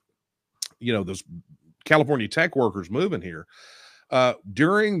those California tech workers moving here,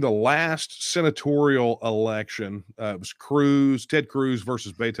 during the last senatorial election, it was Ted Cruz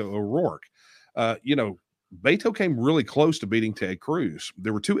versus Beto O'Rourke. Beto came really close to beating Ted Cruz.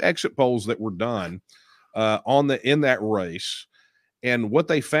 There were 2 exit polls that were done in that race, and what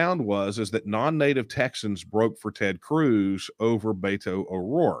they found is that non-native Texans broke for Ted Cruz over Beto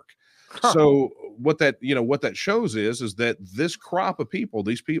O'Rourke. Huh. So what that shows is that this crop of people,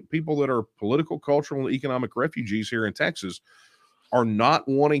 these people that are political, cultural, and economic refugees here in Texas, are not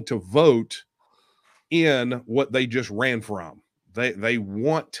wanting to vote in what they just ran from. They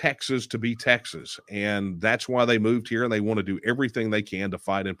want Texas to be Texas, and that's why they moved here, and they want to do everything they can to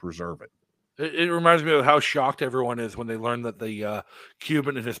fight and preserve it. It reminds me of how shocked everyone is when they learn that the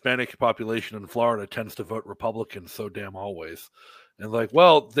Cuban and Hispanic population in Florida tends to vote Republican so damn always. And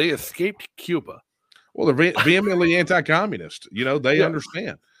they escaped Cuba. Well, they're vehemently anti-communist. They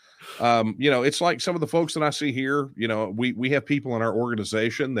understand. It's like some of the folks that I see here. We have people in our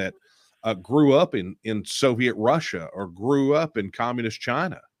organization that grew up in Soviet Russia or grew up in communist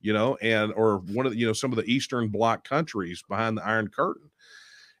China. Or one of some of the Eastern Bloc countries behind the Iron Curtain.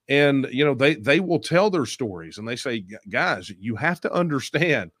 And they will tell their stories, and they say, guys, you have to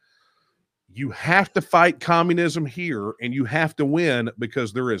understand. You have to fight communism here, and you have to win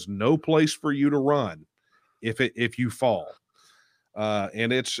because there is no place for you to run if you fall.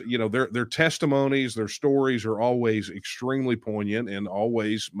 And it's their testimonies, their stories are always extremely poignant and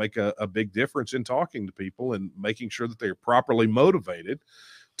always make a big difference in talking to people and making sure that they're properly motivated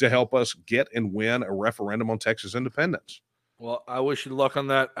to help us get and win a referendum on Texas independence. Well, I wish you luck on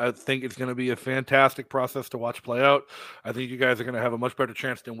that. I think it's going to be a fantastic process to watch play out. I think you guys are going to have a much better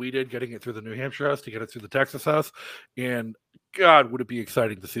chance than we did getting it through the New Hampshire House to get it through the Texas House. And God, would it be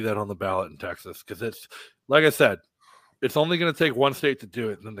exciting to see that on the ballot in Texas? Because it's, like I said, It's only going to take one state to do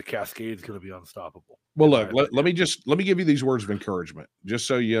it, and then the cascade is going to be unstoppable. Well, look, let me give you these words of encouragement, just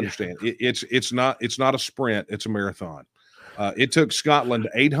so you understand. It's not a sprint; it's a marathon. It took Scotland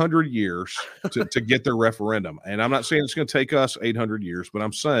 800 years to get their referendum, and I'm not saying it's going to take us 800 years, but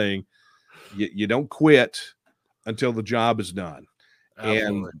I'm saying you don't quit until the job is done. Absolutely.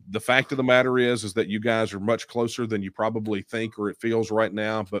 And the fact of the matter is that you guys are much closer than you probably think or it feels right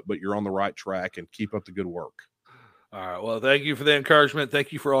now, but you're on the right track, and keep up the good work. All right. Well, thank you for the encouragement.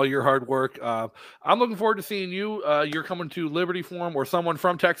 Thank you for all your hard work. I'm looking forward to seeing you. You're coming to Liberty Forum, or someone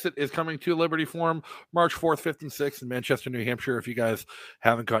from Texas is coming to Liberty Forum March 4th, 5th, and 6th in Manchester, New Hampshire. If you guys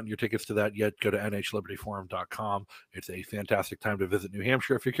haven't gotten your tickets to that yet, go to nhlibertyforum.com. It's a fantastic time to visit New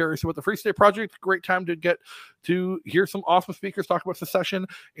Hampshire. If you're curious about the Free State Project, great time to get to hear some awesome speakers talk about secession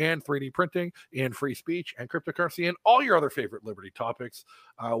and 3D printing and free speech and cryptocurrency and all your other favorite Liberty topics.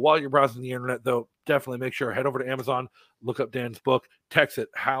 While you're browsing the internet, though, definitely make sure head over to Amazon, look up Dan's book, Text It,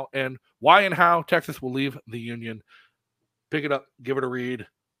 Why and How Texas Will Leave the Union. Pick it up, give it a read,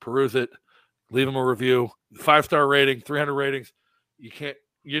 peruse it, leave him a review, 5-star rating, 300 ratings.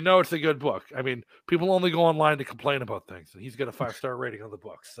 It's a good book. I mean, people only go online to complain about things, and he's got a 5-star rating on the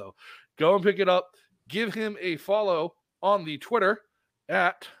book. So go and pick it up. Give him a follow on the Twitter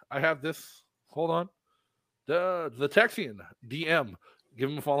at, the Texian DM. Give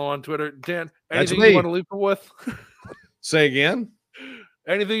him a follow on Twitter. Dan, anything you want to leave people with? Say again?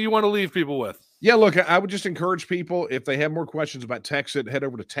 Anything you want to leave people with? Yeah, look, I would just encourage people, if they have more questions about Texit, head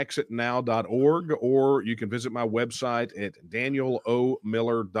over to texitnow.org, or you can visit my website at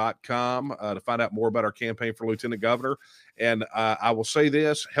danielomiller.com to find out more about our campaign for Lieutenant Governor. And I will say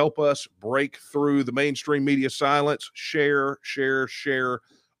this, help us break through the mainstream media silence. Share.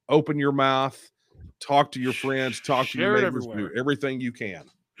 Open your mouth. Talk to your friends. Talk to your neighbors. Do everything you can.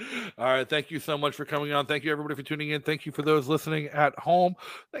 All right. Thank you so much for coming on. Thank you, everybody, for tuning in. Thank you for those listening at home.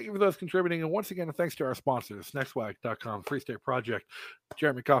 Thank you for those contributing. And once again, thanks to our sponsors, nextwag.com, Free State Project,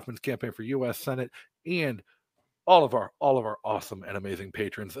 Jeremy Kaufman's campaign for U.S. Senate, and all of our awesome and amazing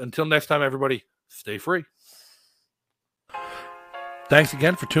patrons. Until next time, everybody, stay free. Thanks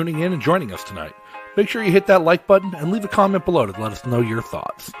again for tuning in and joining us tonight. Make sure you hit that like button and leave a comment below to let us know your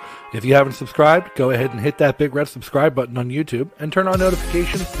thoughts. If you haven't subscribed, go ahead and hit that big red subscribe button on YouTube and turn on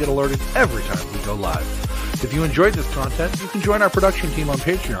notifications to get alerted every time we go live. If you enjoyed this content, you can join our production team on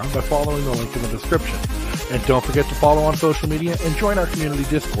Patreon by following the link in the description. And don't forget to follow on social media and join our community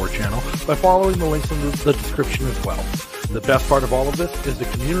Discord channel by following the links in the description as well. The best part of all of this is the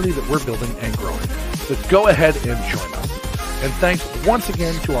community that we're building and growing. So go ahead and join us. And thanks once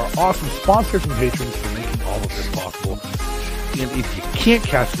again to our awesome sponsors and patrons for making all of this possible. And if you can't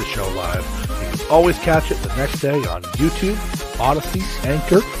catch the show live, you can always catch it the next day on YouTube, Odyssey,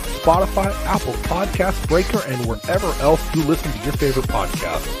 Anchor, Spotify, Apple Podcasts, Breaker, and wherever else you listen to your favorite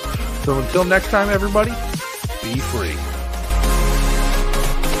podcasts. So until next time, everybody, be free.